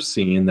 we were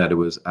seeing that it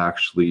was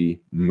actually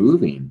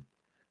moving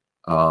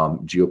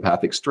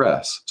geopathic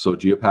stress. So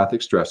geopathic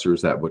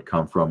stressors that would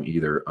come from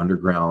either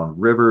underground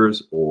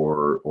rivers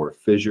or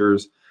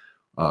fissures,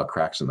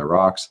 cracks in the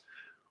rocks.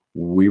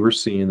 We were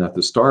seeing that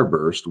the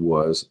starburst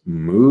was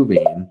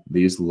moving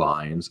these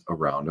lines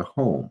around a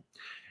home.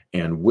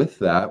 And with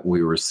that,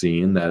 we were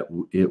seeing that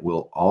it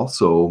will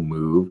also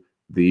move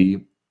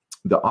the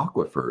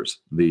aquifers,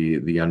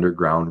 the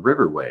underground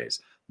riverways,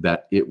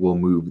 that it will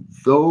move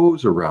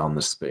those around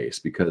the space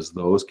because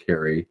those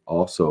carry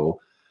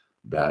also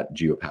that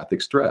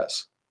geopathic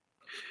stress.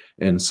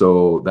 And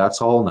so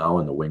that's all now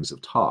in the wings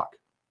of talk.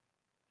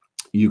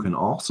 You can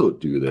also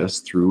do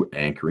this through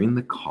anchoring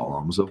the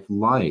columns of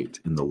light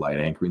in the light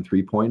anchoring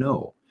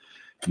 3.0.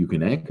 You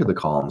can anchor the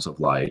columns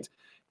of light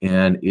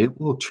and it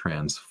will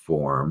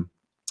transform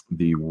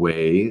the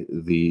way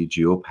the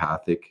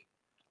geopathic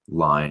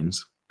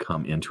lines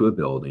come into a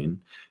building,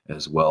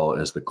 as well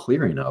as the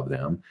clearing of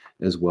them,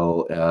 as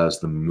well as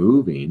the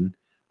moving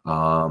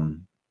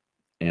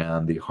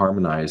and the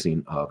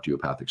harmonizing of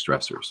geopathic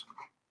stressors.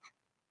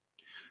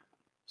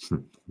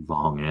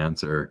 Long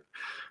answer.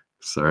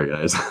 Sorry,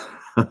 guys.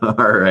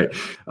 All right.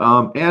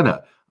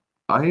 Anna,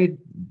 I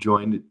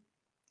joined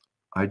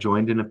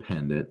in a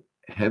pendant,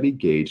 heavy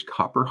gauge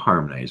copper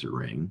harmonizer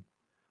ring,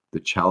 the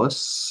Chalice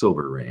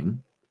silver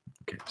ring.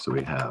 Okay, so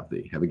we have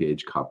the heavy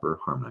gauge copper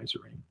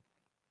harmonizer ring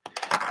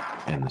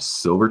and the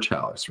silver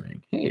Chalice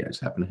ring. Hey, I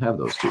just happen to have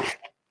those two.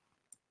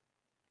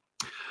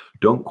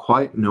 Don't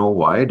quite know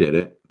why I did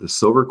it. The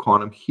silver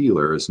quantum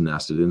healer is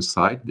nested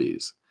inside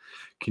these.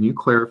 Can you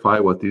clarify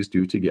what these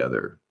do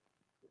together?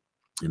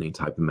 Any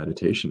type of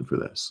meditation for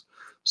this?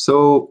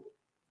 So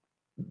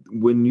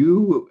when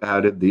you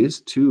added these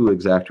two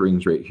exact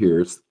rings right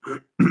here,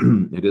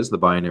 it is the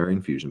Binary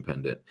Infusion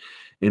Pendant.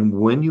 And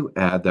when you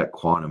add that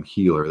quantum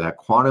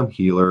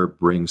healer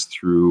brings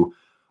through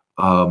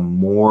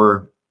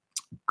more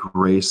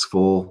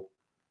graceful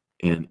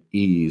and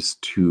ease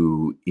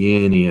to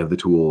any of the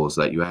tools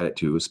that you add it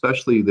to,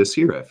 especially this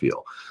here, I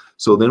feel.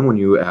 So then when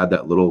you add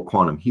that little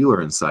quantum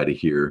healer inside of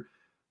here,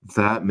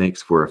 that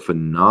makes for a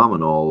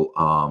phenomenal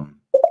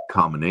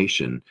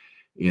combination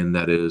in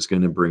that it is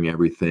going to bring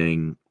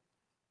everything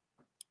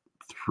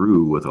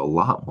through with a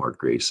lot more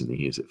grace and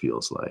ease, it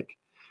feels like.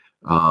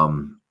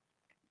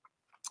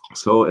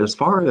 So as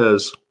far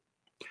as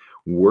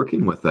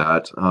working with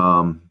that,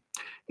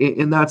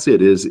 and that's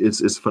it,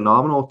 it's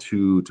phenomenal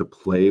to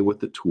play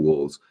with the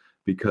tools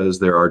because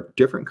there are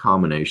different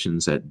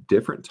combinations at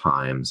different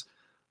times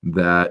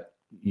that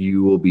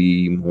you will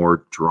be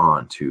more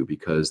drawn to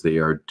because they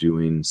are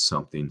doing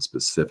something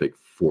specific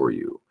for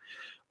you.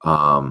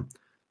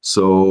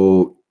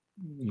 So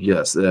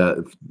yes,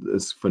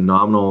 it's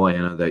phenomenal,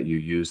 Anna, that you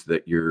use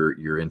that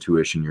your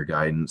intuition, your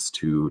guidance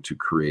to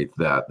create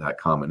that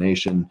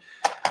combination.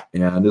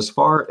 And as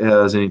far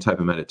as any type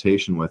of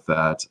meditation with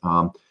that,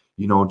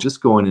 you know,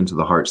 just going into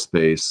the heart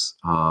space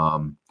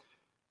and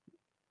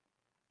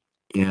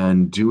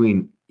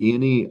doing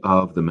any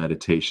of the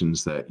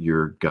meditations that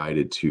you're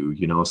guided to,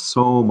 you know,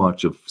 so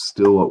much of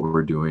still what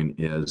we're doing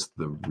is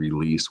the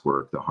release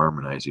work, the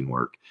harmonizing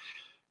work.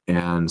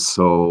 And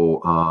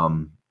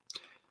so,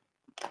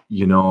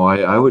 you know,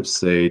 I would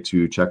say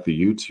to check the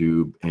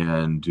YouTube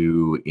and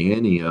do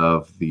any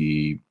of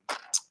the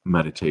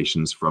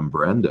meditations from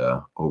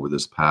Brenda over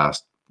this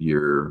past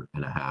year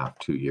and a half,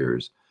 2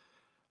 years,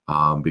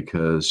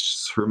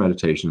 because her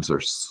meditations are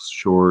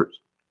short,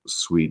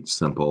 sweet,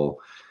 simple,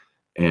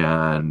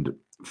 and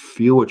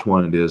feel which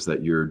one it is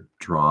that you're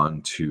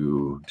drawn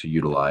to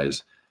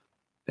utilize.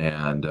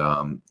 And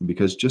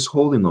because just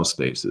holding those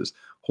spaces,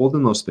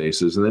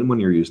 and then when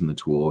you're using the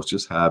tools,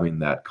 just having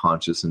that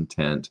conscious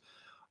intent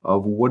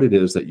of what it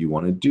is that you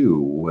want to do,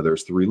 whether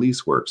it's the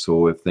release work.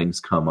 So if things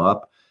come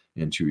up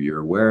into your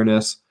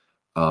awareness,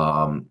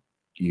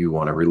 you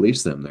want to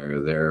release them. They're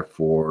there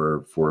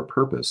for a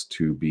purpose,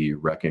 to be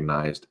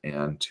recognized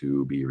and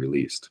to be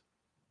released.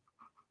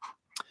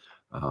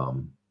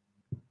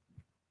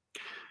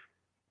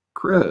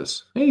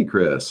 Chris, hey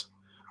Chris,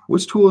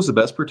 which tool is the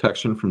best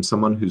protection from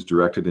someone whose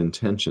directed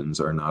intentions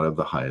are not of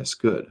the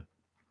highest good?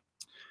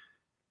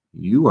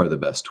 You are the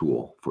best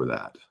tool for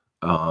that.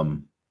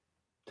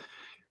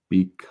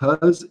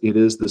 Because it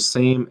is the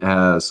same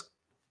as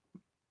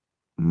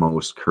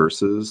most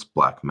curses,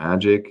 black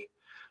magic,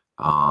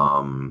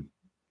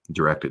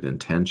 directed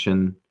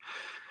intention.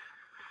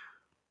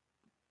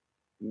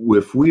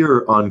 If we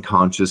are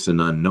unconscious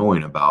and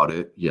unknowing about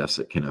it, yes,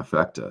 it can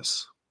affect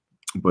us.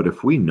 But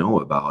if we know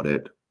about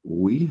it,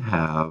 we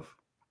have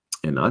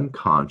an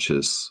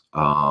unconscious,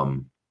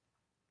 either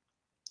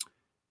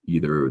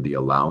the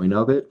allowing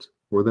of it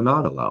or the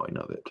not allowing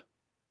of it.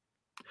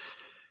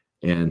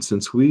 And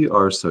since we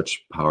are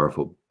such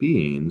powerful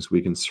beings,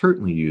 we can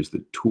certainly use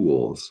the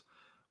tools,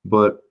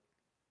 but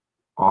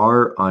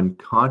our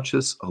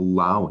unconscious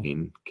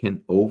allowing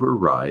can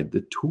override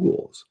the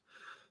tools.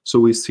 So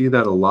we see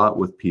that a lot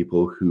with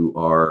people who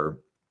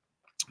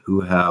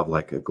have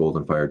like a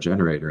golden fire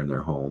generator in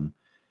their home,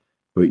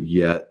 but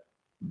yet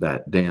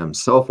that damn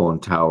cell phone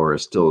tower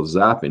is still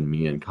zapping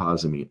me and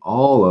causing me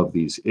all of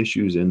these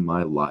issues in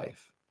my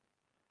life.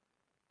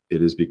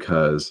 It is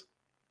because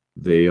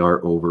they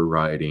are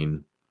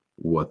overriding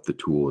what the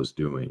tool is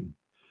doing.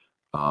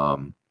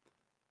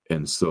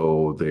 And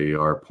so they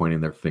are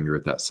pointing their finger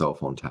at that cell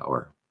phone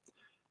tower.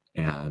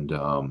 And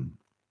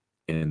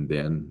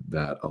then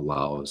that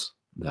allows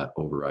that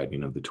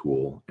overriding of the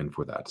tool and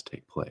for that to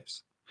take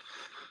place.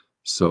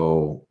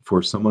 So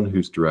for someone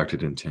whose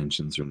directed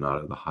intentions are not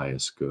of the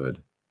highest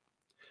good,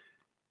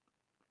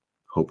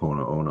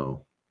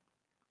 Ho'oponopono,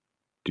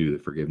 do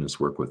the forgiveness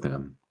work with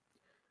them.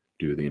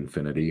 Do the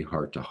infinity,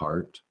 heart to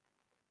heart,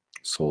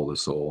 soul to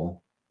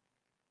soul,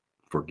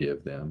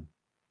 forgive them,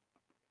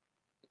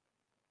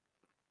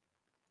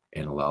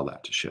 and allow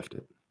that to shift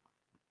it.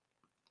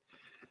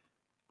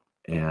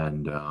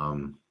 And,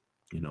 and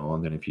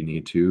then if you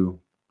need to,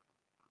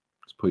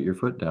 just put your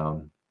foot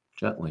down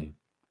gently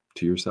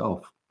to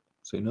yourself.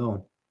 Say,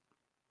 no,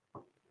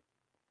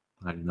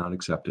 I do not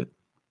accept it.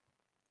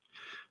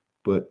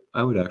 But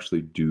I would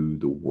actually do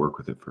the work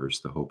with it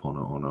first, the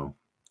Ho'oponopono,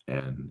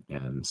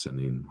 and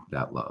sending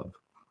that love.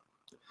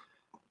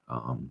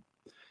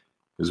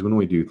 Because when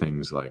we do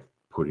things like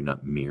putting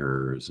up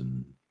mirrors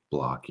and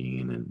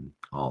blocking and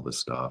all this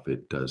stuff,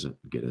 it doesn't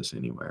get us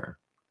anywhere.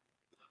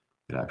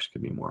 It actually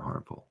can be more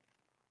harmful.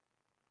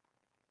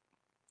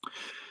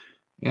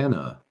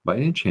 Anna, by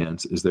any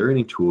chance, is there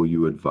any tool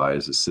you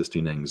advise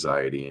assisting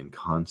anxiety and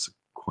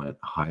consequent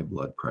high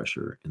blood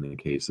pressure in the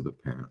case of a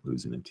parent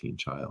losing a teen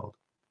child?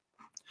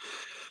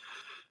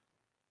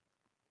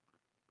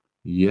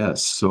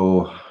 Yes,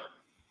 so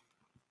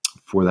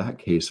for that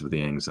case of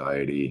the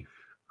anxiety,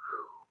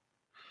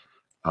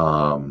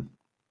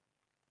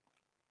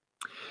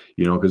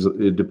 because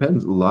it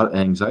depends. A lot of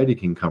anxiety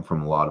can come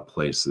from a lot of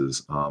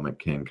places. It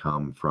can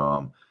come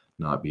from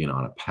not being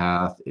on a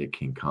path. It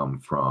can come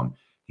from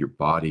your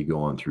body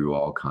going through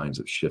all kinds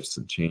of shifts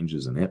and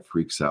changes, and it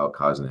freaks out,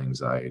 causing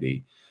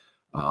anxiety.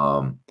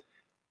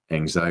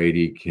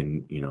 Anxiety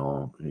can,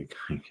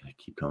 I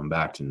keep coming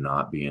back to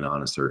not being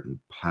on a certain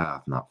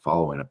path, not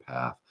following a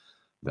path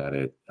but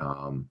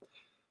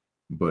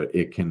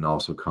it can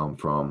also come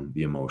from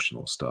the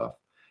emotional stuff.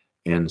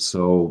 And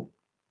so,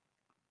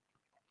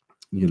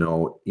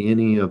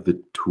 any of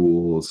the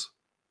tools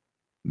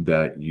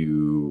that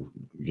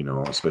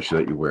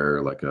especially that you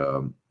wear, like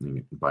a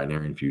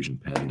Binary Infusion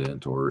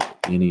Pendant, or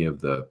any of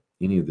the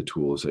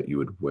tools that you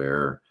would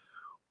wear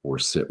or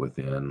sit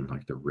within,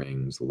 like the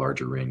rings, the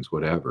larger rings,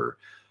 whatever,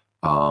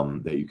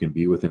 that you can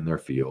be within their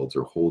fields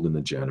or hold in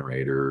the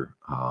generator,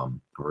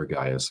 or a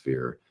Gaia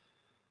sphere,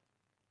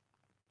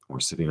 or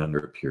sitting under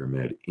a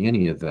pyramid,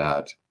 any of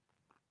that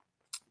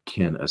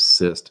can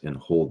assist and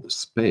hold the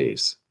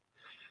space.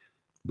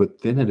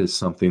 But then it is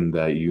something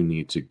that you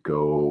need to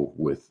go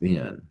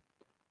within.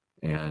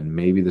 And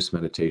maybe this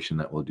meditation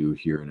that we'll do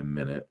here in a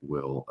minute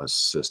will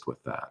assist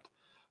with that.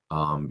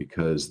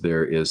 Because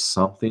there is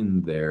something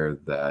there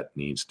that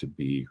needs to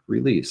be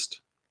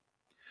released,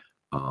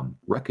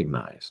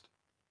 recognized,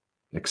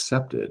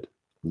 accepted,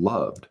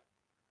 loved,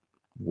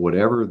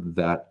 whatever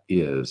that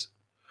is,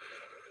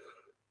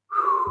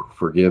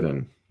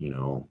 forgiven,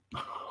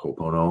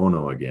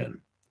 Ho'oponopono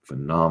again,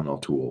 phenomenal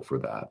tool for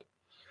that.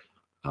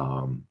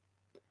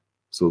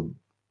 So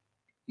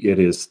it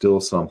is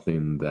still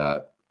something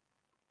that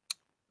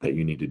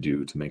you need to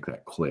do to make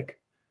that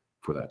click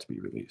for that to be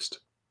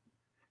released.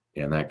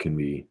 And that can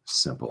be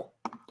simple.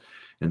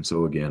 And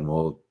so again,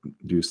 we'll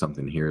do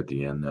something here at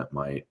the end that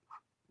might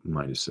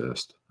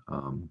assist.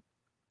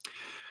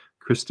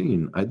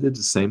 Christine, I did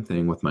the same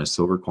thing with my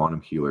silver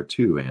quantum healer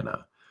too,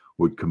 Anna.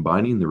 Would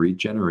combining the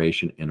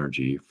regeneration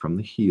energy from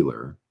the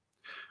healer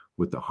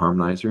with the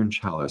harmonizer and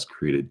chalice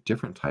create a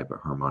different type of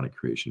harmonic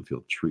creation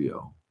field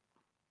trio?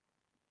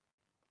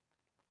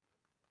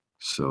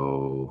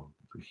 So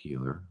the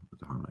healer with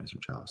the harmonizer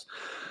and chalice.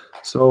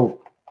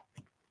 So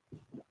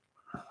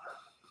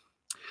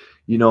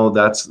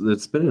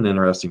That's been an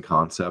interesting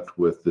concept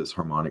with this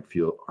harmonic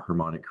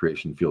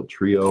creation field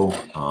trio,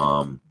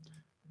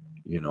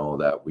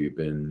 that we've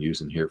been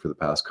using here for the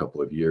past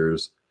couple of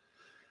years,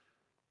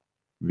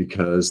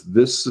 because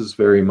this has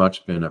very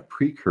much been a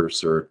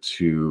precursor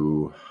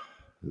to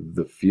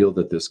the field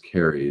that this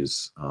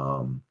carries.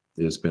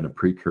 It has been a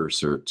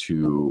precursor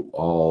to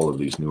all of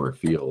these newer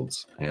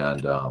fields,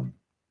 and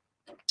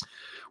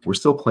we're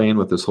still playing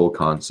with this whole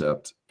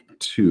concept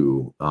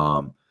too.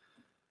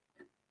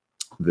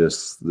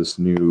 This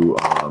new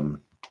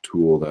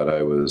tool that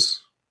I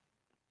was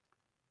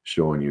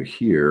showing you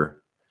here,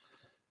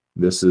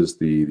 this is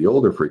the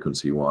older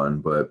frequency one,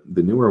 but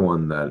the newer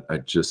one that I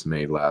just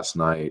made last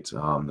night,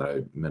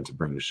 that I meant to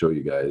bring to show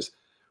you guys,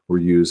 we're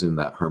using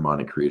that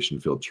harmonic creation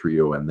field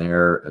trio in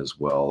there, as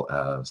well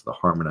as the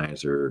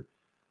harmonizer,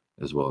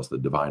 as well as the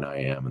divine I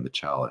am and the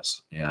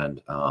chalice.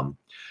 And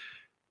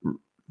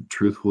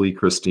truthfully,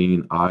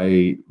 Christine,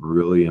 I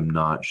really am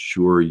not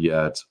sure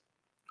yet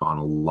on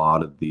a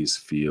lot of these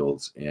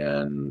fields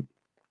and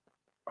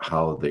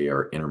how they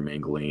are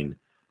intermingling,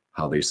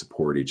 how they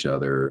support each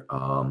other,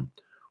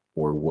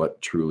 or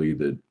what truly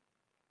the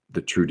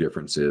true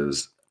difference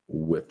is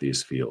with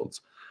these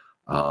fields.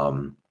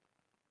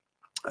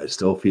 I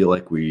still feel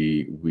like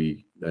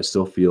I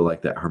still feel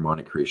like that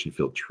harmonic creation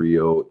field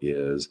trio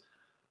is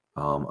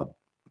a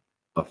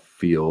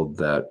field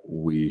that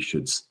we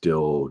should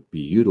still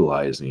be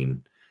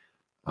utilizing.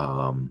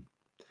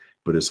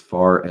 But as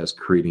far as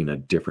creating a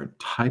different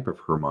type of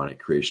harmonic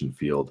creation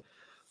field,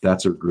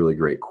 that's a really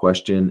great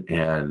question.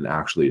 And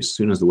actually, as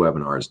soon as the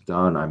webinar is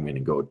done, I'm going to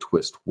go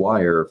twist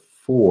wire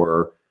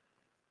for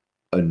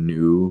a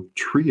new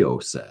trio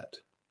set,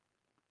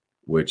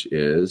 which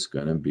is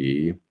going to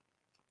be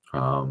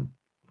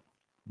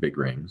big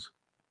rings,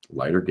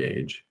 lighter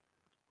gauge,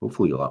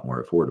 hopefully a lot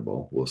more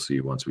affordable. We'll see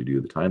once we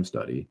do the time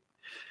study.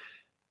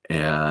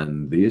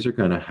 And these are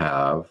going to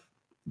have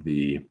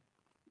the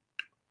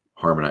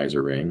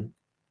Harmonizer ring,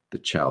 the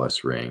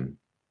Chalice ring,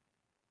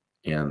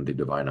 and the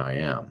divine I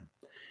am.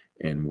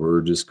 And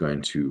we're just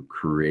going to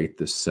create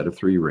this set of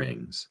 3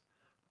 rings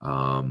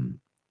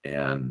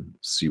and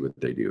see what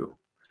they do.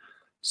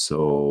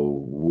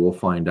 So we'll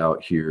find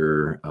out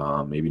here,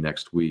 maybe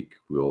next week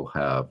we'll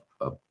have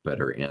a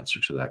better answer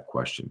to that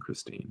question,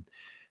 Christine.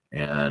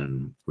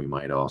 And we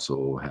might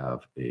also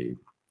have a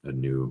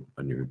new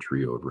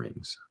trio of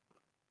rings.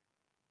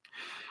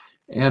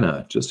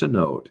 Anna, just a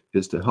note,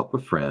 is to help a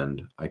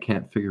friend. I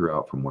can't figure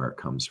out from where it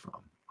comes from.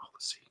 Oh,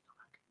 let's see.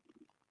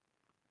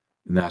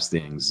 And that's the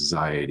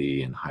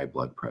anxiety and high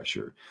blood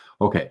pressure.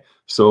 Okay,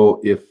 so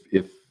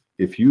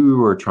if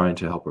you are trying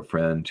to help a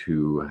friend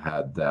who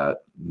had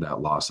that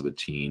loss of a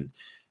teen,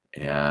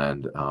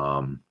 and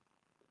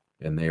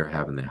they are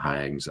having the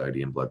high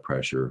anxiety and blood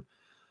pressure,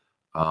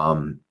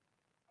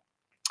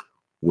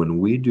 when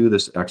we do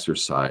this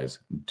exercise,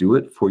 do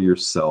it for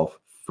yourself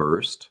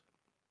first,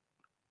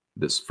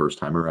 this first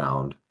time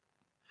around,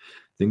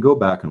 then go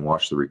back and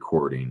watch the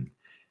recording.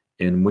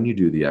 And when you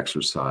do the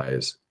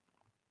exercise,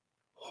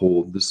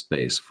 hold the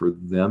space for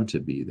them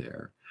to be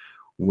there.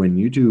 When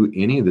you do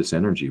any of this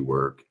energy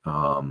work,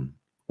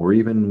 or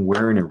even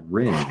wearing a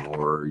ring,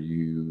 or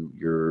you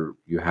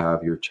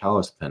have your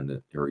chalice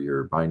pendant, or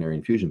your binary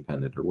infusion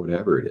pendant, or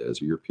whatever it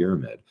is, or your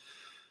pyramid,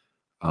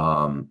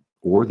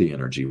 or the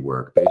energy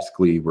work,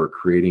 basically we're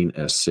creating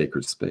a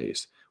sacred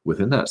space.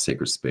 Within that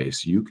sacred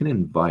space, you can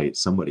invite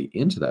somebody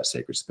into that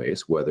sacred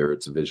space, whether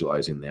it's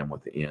visualizing them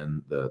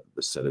within the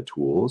set of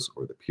tools,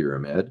 or the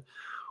pyramid,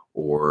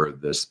 or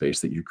the space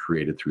that you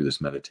created through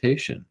this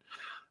meditation.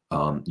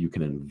 You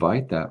can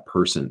invite that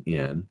person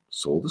in,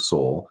 soul to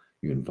soul.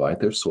 You invite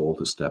their soul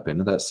to step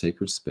into that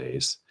sacred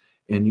space,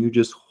 and you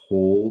just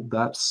hold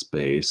that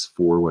space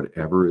for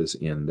whatever is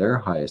in their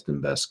highest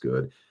and best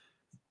good,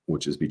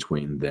 which is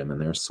between them and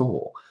their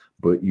soul.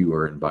 But you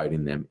are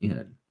inviting them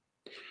in.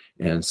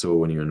 And so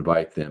when you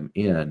invite them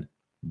in,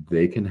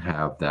 they can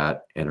have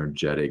that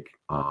energetic,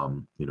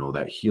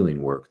 that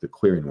healing work, the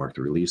clearing work,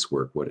 the release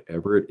work,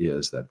 whatever it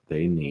is that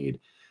they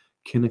need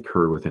can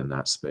occur within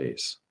that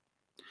space.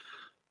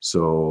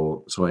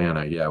 So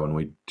Anna, yeah, when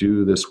we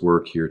do this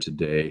work here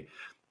today,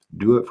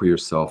 do it for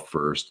yourself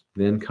first,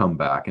 then come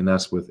back. And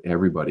that's with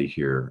everybody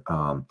here.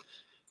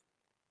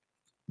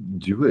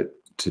 Do it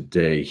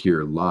today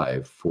here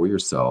live for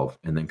yourself,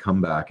 and then come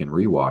back and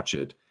rewatch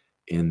it,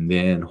 and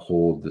then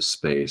hold the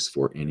space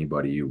for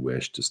anybody you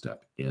wish to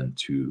step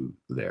into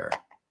there.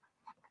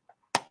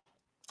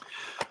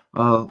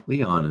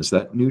 Leon, is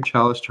that new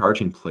Chalice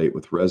charging plate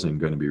with resin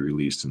going to be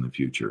released in the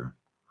future?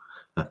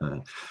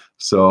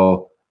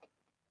 So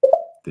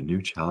the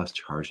new Chalice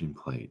charging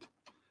plate.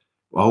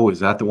 Oh, is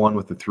that the one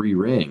with the 3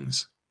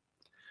 rings?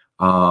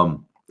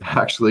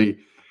 Actually,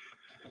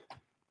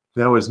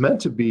 that was meant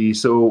to be.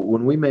 So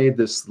when we made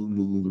this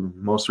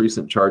most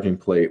recent charging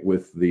plate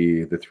with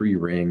the 3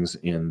 rings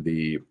in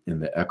the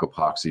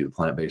ecopoxy, the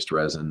plant-based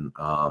resin,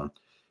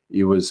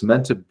 it was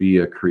meant to be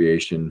a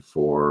creation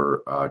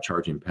for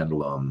charging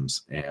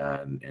pendulums,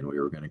 and we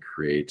were going to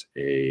create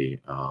a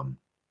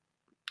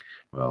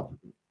well,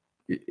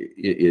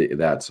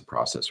 that's a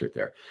process right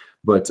there.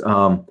 But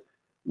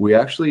we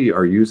actually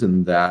are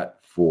using that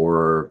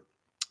for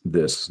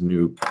this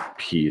new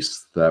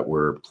piece that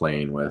we're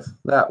playing with,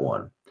 that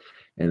one.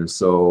 And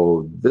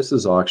so this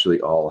is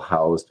actually all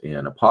housed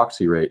in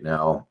epoxy right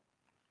now,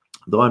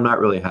 though I'm not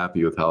really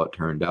happy with how it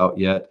turned out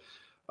yet.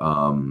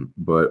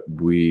 But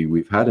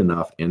we've had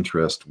enough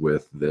interest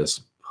with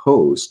this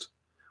post,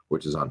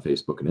 which is on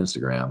Facebook and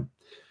Instagram.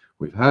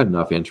 We've had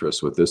enough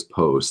interest with this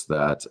post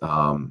that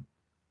I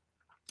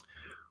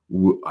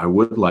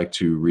would like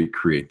to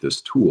recreate this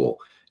tool.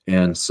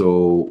 And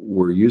so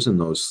we're using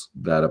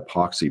that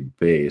epoxy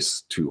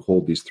base to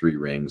hold these 3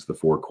 rings, the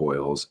 4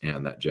 coils,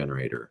 and that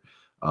generator.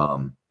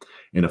 And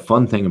a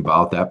fun thing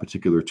about that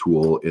particular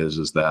tool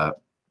is that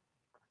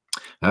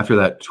after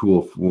that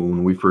tool,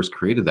 when we first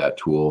created that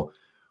tool,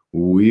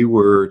 we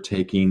were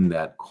taking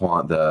that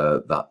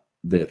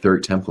the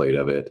third template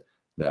of it,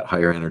 that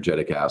higher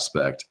energetic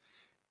aspect,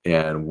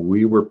 and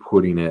we were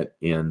putting it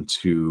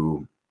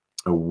into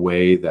a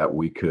way that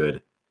we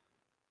could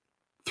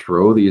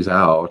throw these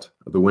out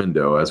of the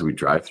window as we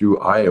drive through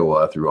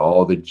Iowa, through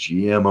all the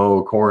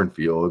GMO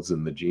cornfields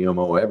and the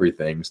GMO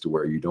everythings, to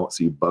where you don't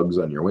see bugs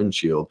on your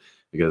windshield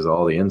because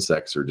all the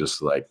insects are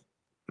just like,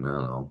 I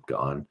don't know,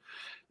 gone.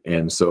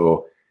 And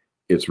so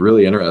it's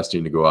really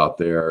interesting to go out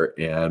there,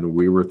 and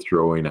we were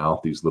throwing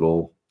out these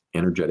little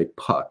energetic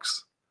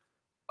pucks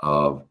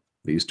of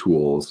these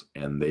tools,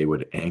 and they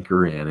would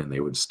anchor in and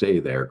they would stay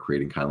there,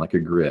 creating kind of like a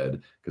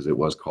grid, because it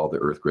was called the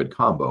Earth Grid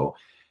Combo.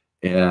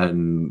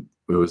 And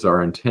it was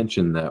our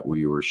intention that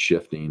we were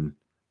shifting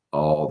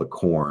all the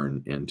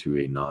corn into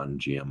a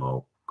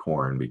non-GMO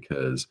corn,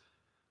 because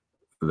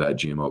that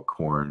GMO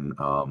corn,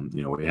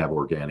 we have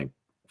organic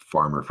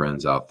farmer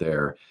friends out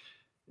there,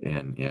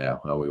 and yeah,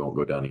 well, we won't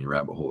go down any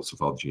rabbit holes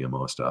with all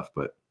GMO stuff,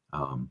 but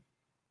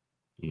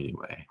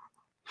anyway.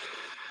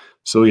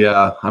 So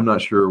yeah, I'm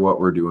not sure what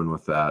we're doing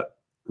with that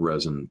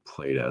resin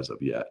plate as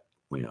of yet,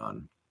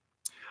 Leon.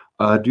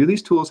 Do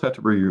these tools have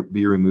to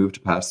be removed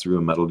to pass through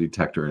a metal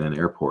detector in an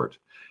airport?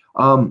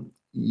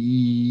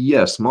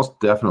 Yes, most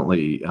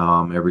definitely.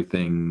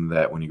 Everything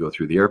that when you go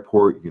through the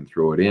airport, you can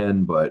throw it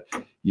in, but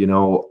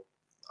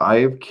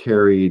I've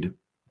carried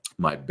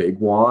my big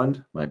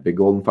wand, my big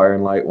golden fire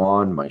and light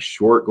wand, my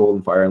short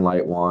golden fire and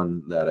light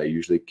wand that I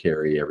usually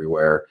carry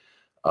everywhere.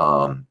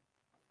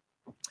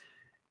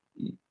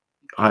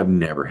 I've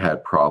never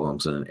had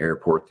problems in an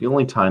airport. The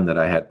only time that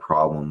I had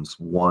problems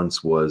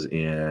once was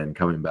in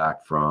coming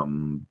back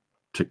from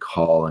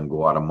Tikal in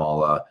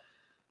Guatemala,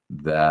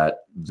 that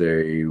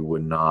they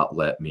would not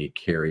let me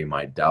carry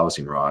my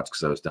dowsing rods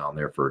because I was down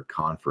there for a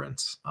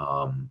conference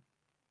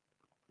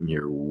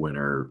near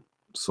winter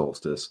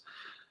solstice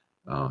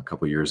a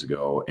couple years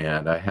ago,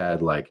 and I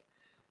had like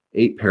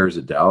 8 pairs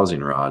of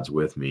dowsing rods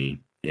with me,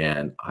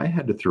 and I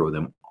had to throw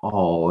them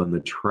all in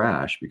the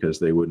trash because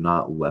they would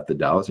not let the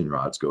dowsing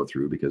rods go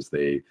through, because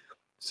they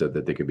said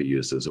that they could be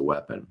used as a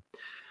weapon.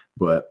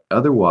 But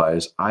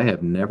otherwise, I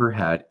have never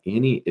had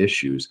any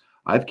issues.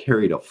 I've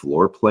carried a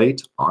floor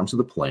plate onto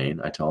the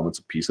plane. I tell them it's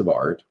a piece of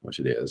art, which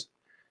it is.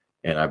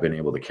 And I've been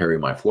able to carry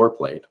my floor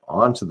plate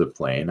onto the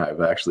plane.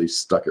 I've actually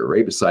stuck it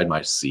right beside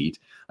my seat.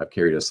 I've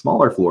carried a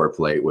smaller floor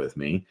plate with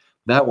me.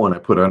 That one I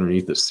put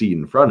underneath the seat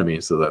in front of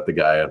me so that the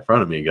guy in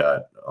front of me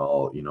got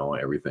all,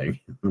 everything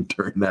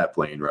during that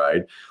plane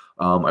ride.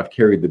 I've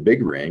carried the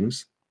big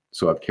rings.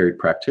 So I've carried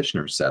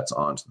practitioner sets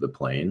onto the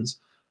planes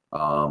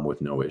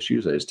with no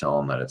issues. I just tell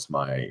them that it's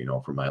my,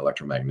 for my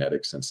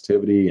electromagnetic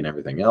sensitivity and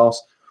everything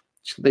else.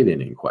 They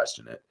didn't even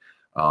question it.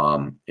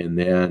 And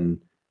then,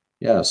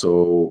 yeah,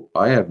 so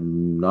I have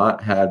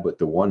not had but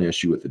the one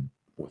issue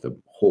with a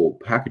whole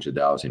package of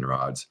dowsing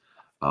rods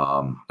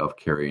of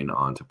carrying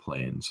onto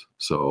planes.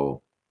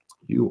 So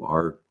you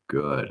are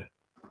good.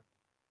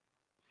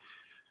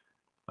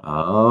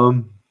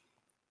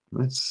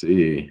 Let's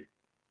see.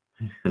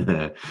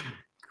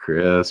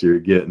 Chris, you're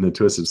getting the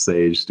Twisted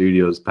Sage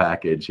Studios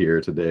package here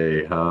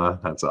today, huh?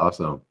 That's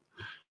awesome.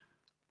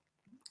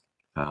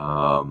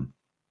 I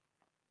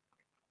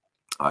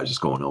was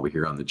just going over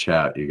here on the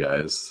chat, you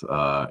guys,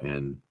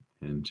 and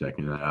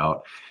checking it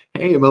out.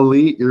 Hey,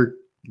 Malik, you're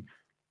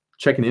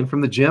checking in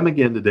from the gym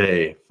again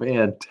today.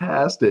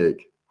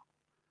 Fantastic.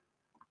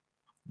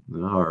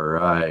 All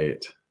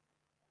right.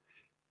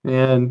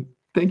 And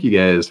thank you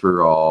guys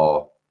for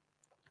all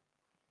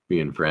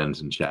being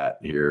friends and chat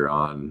here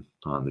on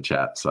the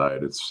chat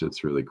side.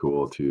 It's really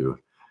cool to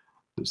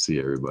see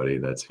everybody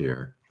that's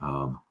here.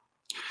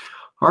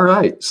 All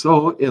right,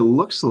 so it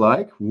looks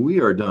like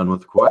we are done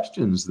with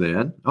questions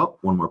then. Oh,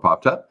 one more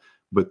popped up,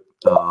 but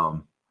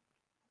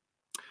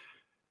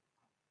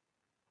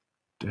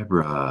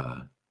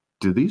Deborah,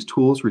 do these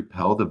tools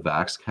repel the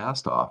Vax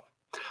cast off?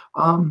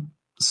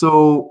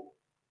 So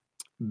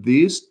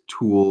these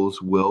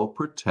tools will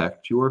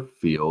protect your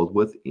field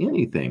with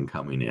anything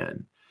coming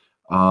in.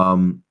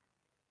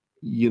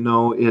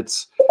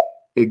 It's,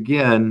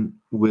 again,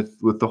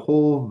 with the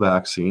whole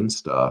vaccine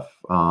stuff,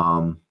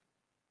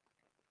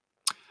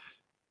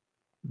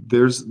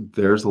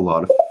 there's a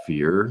lot of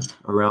fear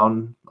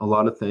around a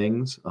lot of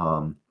things.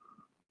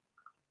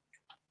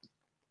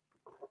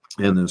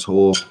 And this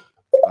whole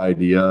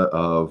idea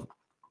of,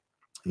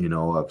 you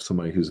know, of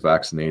somebody who's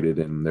vaccinated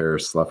and they're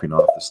sloughing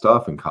off the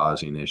stuff and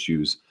causing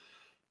issues,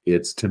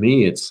 it's, to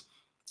me, it's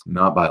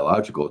not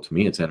biological. To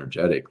me, it's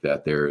energetic,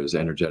 that there is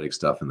energetic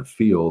stuff in the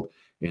field,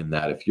 in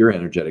that if you're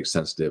energetic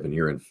sensitive and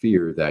you're in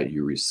fear, that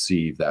you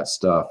receive that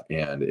stuff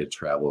and it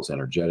travels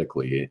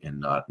energetically and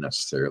not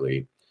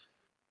necessarily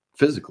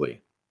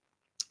physically,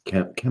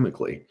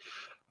 chemically.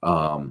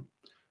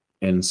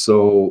 And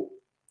so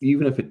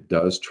even if it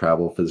does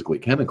travel physically,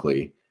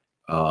 chemically,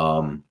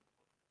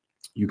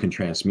 you can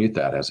transmute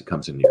that as it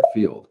comes into your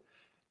field.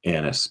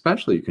 And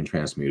especially you can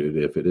transmute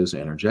it if it is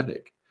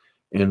energetic.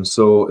 And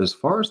so as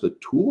far as the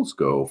tools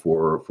go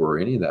for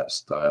any of that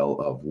style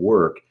of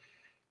work,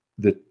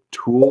 the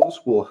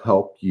tools will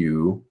help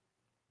you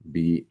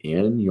be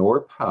in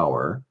your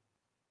power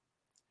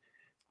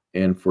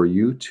and for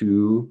you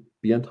to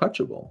be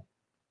untouchable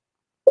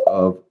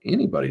of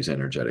anybody's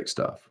energetic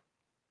stuff.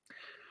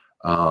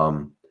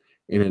 And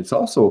it's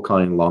also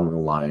kind of along the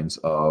lines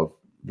of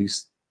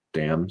these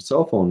damn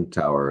cell phone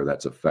tower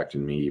that's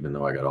affecting me, even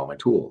though I got all my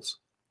tools,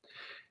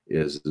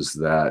 is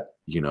that,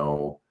 you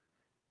know,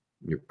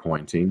 you're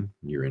pointing,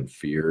 you're in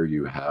fear,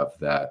 you have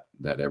that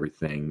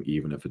everything,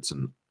 even if it's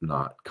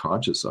not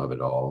conscious of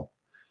it all.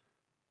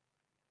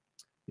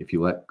 If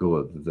you let go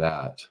of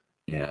that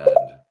and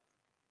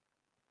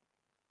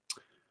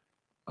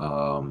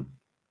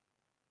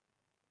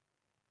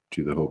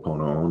do the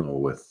Ho'oponopono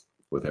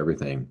with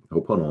everything.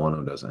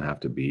 Ho'oponopono doesn't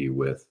have to be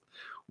with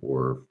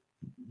or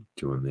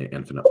doing the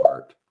infinite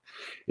heart.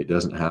 It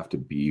doesn't have to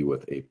be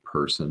with a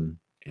person.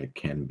 It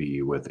can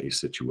be with a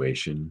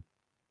situation.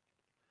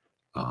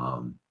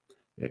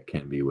 It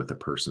can be with a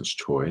person's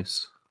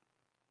choice.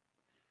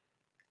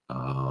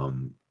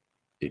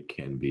 It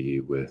can be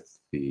with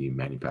the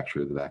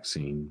manufacturer of the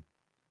vaccine.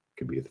 It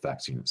could be with the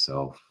vaccine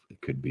itself.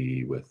 It could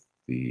be with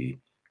the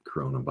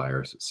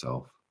coronavirus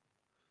itself.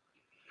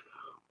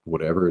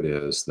 Whatever it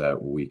is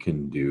that we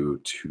can do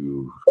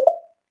to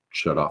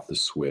shut off the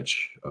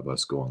switch of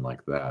us going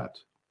like that,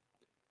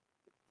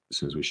 as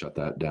soon as we shut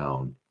that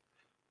down,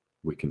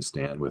 we can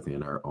stand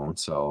within our own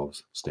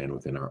selves, stand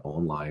within our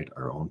own light,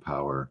 our own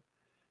power,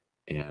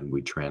 and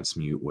we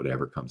transmute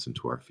whatever comes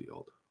into our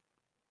field,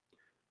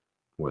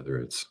 whether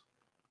it's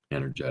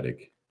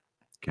energetic,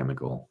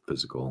 chemical,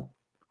 physical.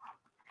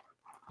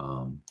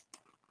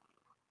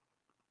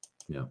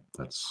 Yeah,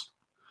 that's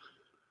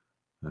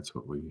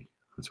what we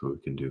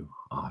can do.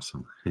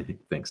 Awesome.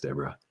 Thanks,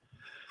 Deborah.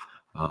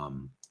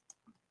 All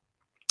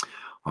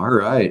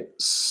right,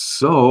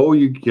 so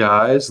you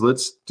guys,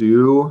 let's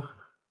do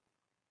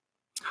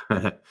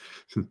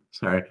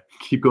sorry,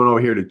 keep going over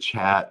here to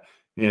chat,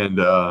 and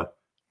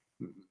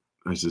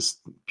it's just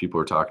people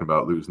are talking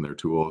about losing their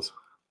tools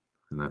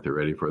and that they're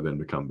ready for them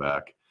to come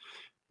back.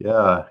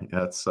 Yeah,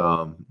 that's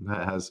that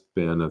has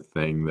been a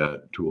thing,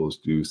 that tools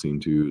do seem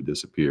to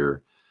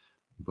disappear.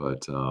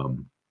 But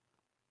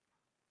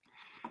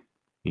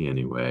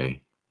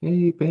anyway,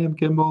 hey, Pam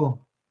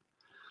Kimball.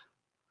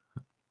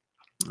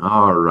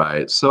 All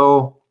right,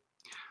 so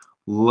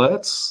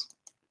let's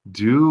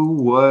do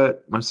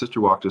what my sister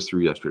walked us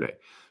through yesterday.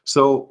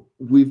 So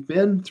we've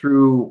been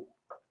through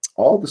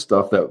all the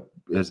stuff that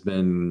has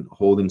been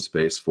holding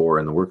space for,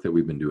 and the work that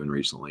we've been doing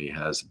recently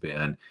has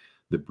been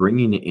the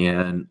bringing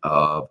in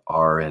of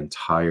our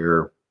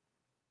entire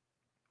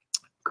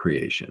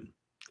creation.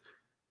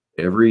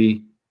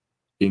 Every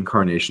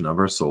incarnation of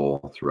our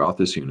soul throughout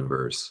this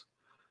universe,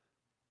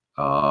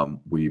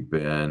 we've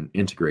been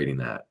integrating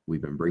that.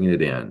 We've been bringing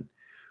it in.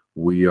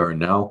 We are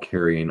now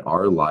carrying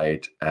our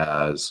light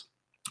as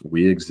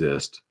we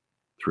exist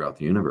throughout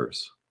the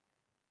universe.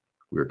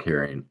 We're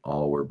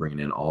bringing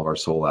in all of our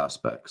soul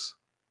aspects.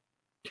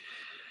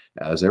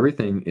 As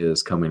everything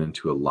is coming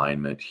into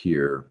alignment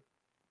here,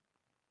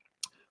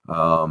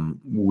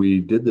 we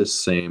did this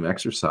same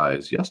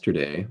exercise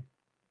yesterday,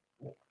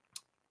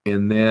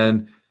 and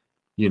then,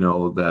 you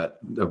know, that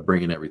of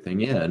bringing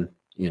everything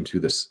into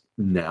this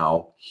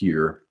now,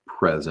 here,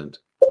 present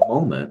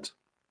moment.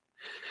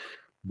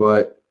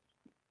 But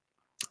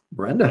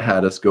Brenda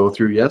had us go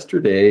through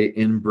yesterday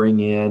and bring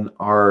in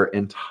our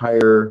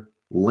entire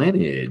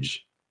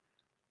lineage,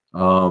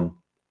 all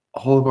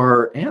of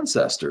our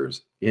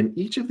ancestors in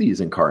each of these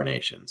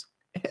incarnations,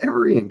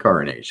 every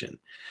incarnation.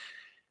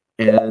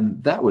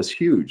 And that was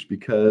huge,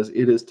 because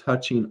it is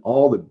touching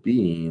all the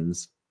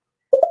beings,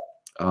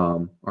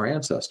 our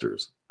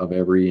ancestors of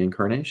every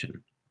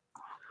incarnation.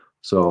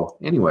 So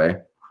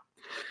anyway,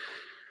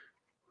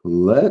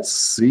 let's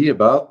see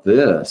about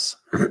this.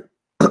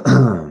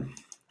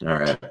 All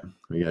right,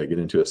 we got to get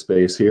into a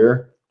space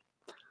here.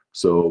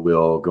 So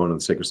we'll go into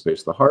the sacred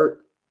space of the heart.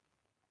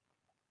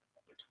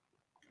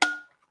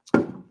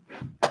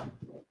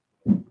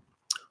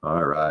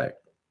 All right.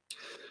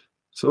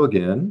 So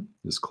again,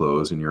 just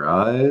closing your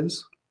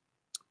eyes,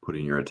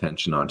 putting your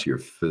attention onto your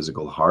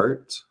physical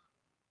heart,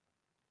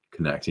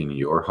 connecting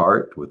your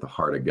heart with the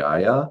heart of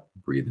Gaia,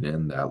 breathing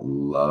in that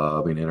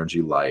loving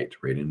energy light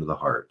right into the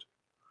heart.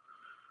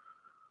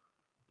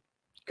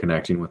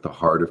 Connecting with the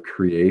heart of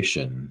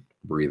creation,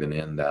 Breathing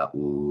in that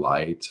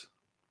light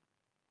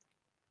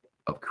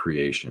of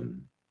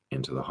creation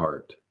into the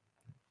heart.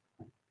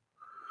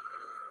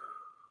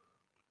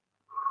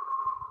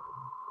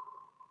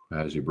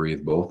 As you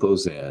breathe both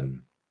those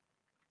in,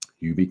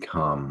 you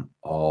become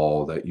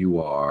all that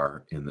you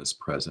are in this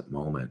present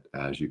moment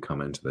as you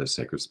come into the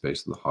sacred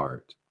space of the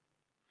heart.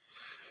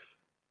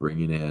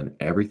 Bringing in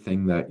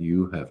everything that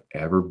you have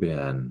ever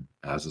been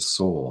as a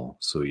soul.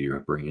 So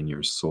you're bringing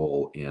your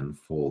soul in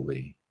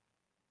fully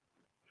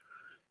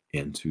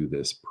into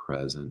this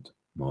present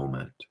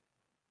moment,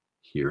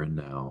 here and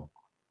now.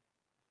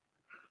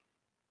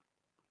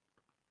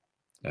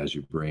 As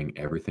you bring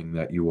everything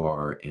that you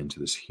are into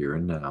this here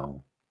and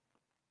now,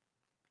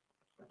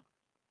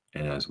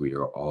 and as we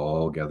are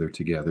all gathered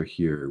together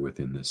here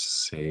within this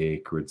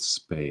sacred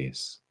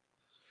space,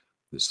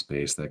 the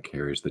space that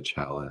carries the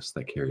chalice,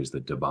 that carries the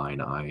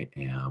divine I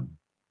am,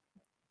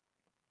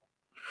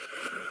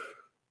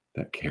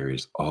 that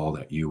carries all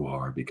that you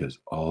are, because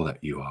all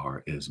that you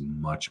are is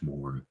much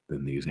more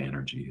than these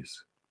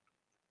energies.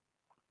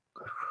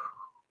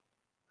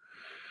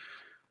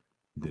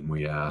 Then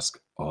we ask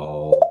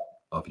all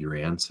of your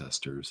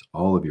ancestors,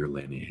 all of your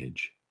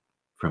lineage,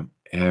 from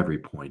every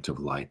point of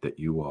light that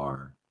you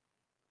are,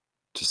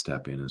 to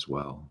step in as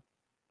well.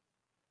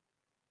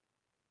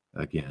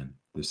 Again,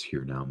 this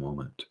here now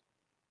moment.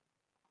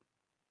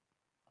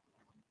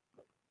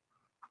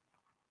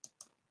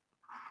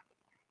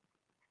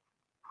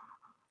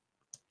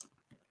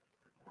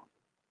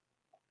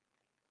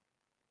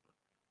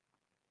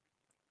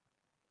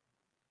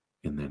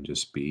 And then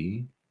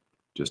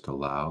just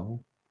allow.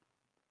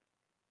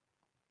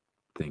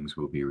 Things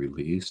will be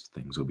released,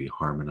 things will be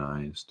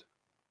harmonized.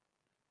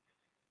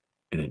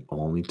 And it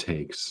only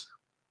takes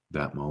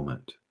that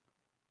moment.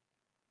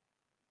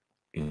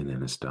 And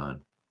then it's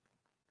done.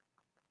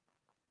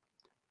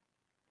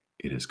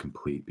 It is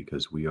complete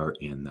because we are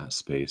in that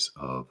space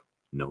of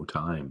no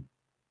time,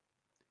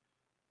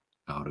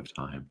 out of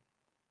time.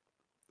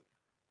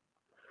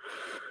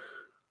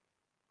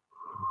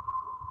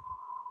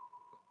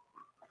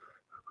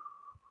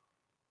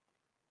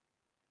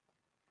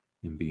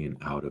 And being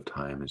out of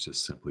time is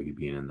just simply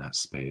being in that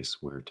space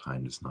where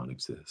time does not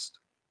exist.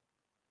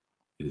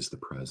 It is the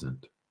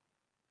present.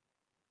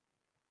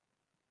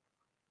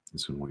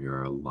 It's when we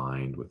are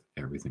aligned with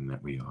everything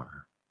that we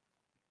are.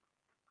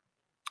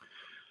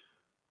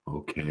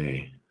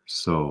 Okay,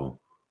 so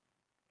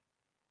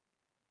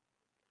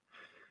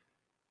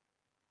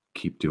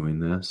keep doing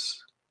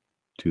this.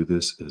 Do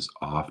this as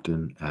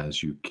often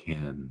as you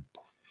can,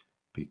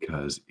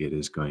 because it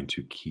is going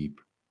to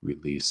keep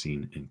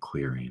releasing and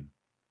clearing.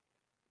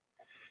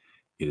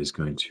 It is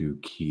going to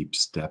keep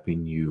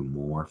stepping you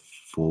more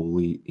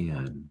fully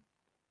in,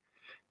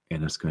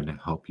 and it's going to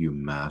help you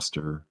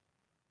master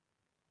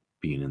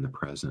being in the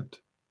present,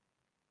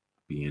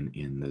 being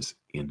in this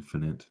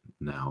infinite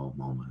now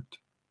moment.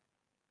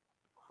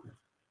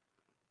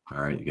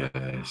 All right, you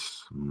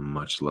guys,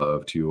 much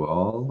love to you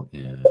all,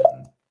 and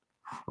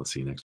we'll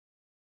see you next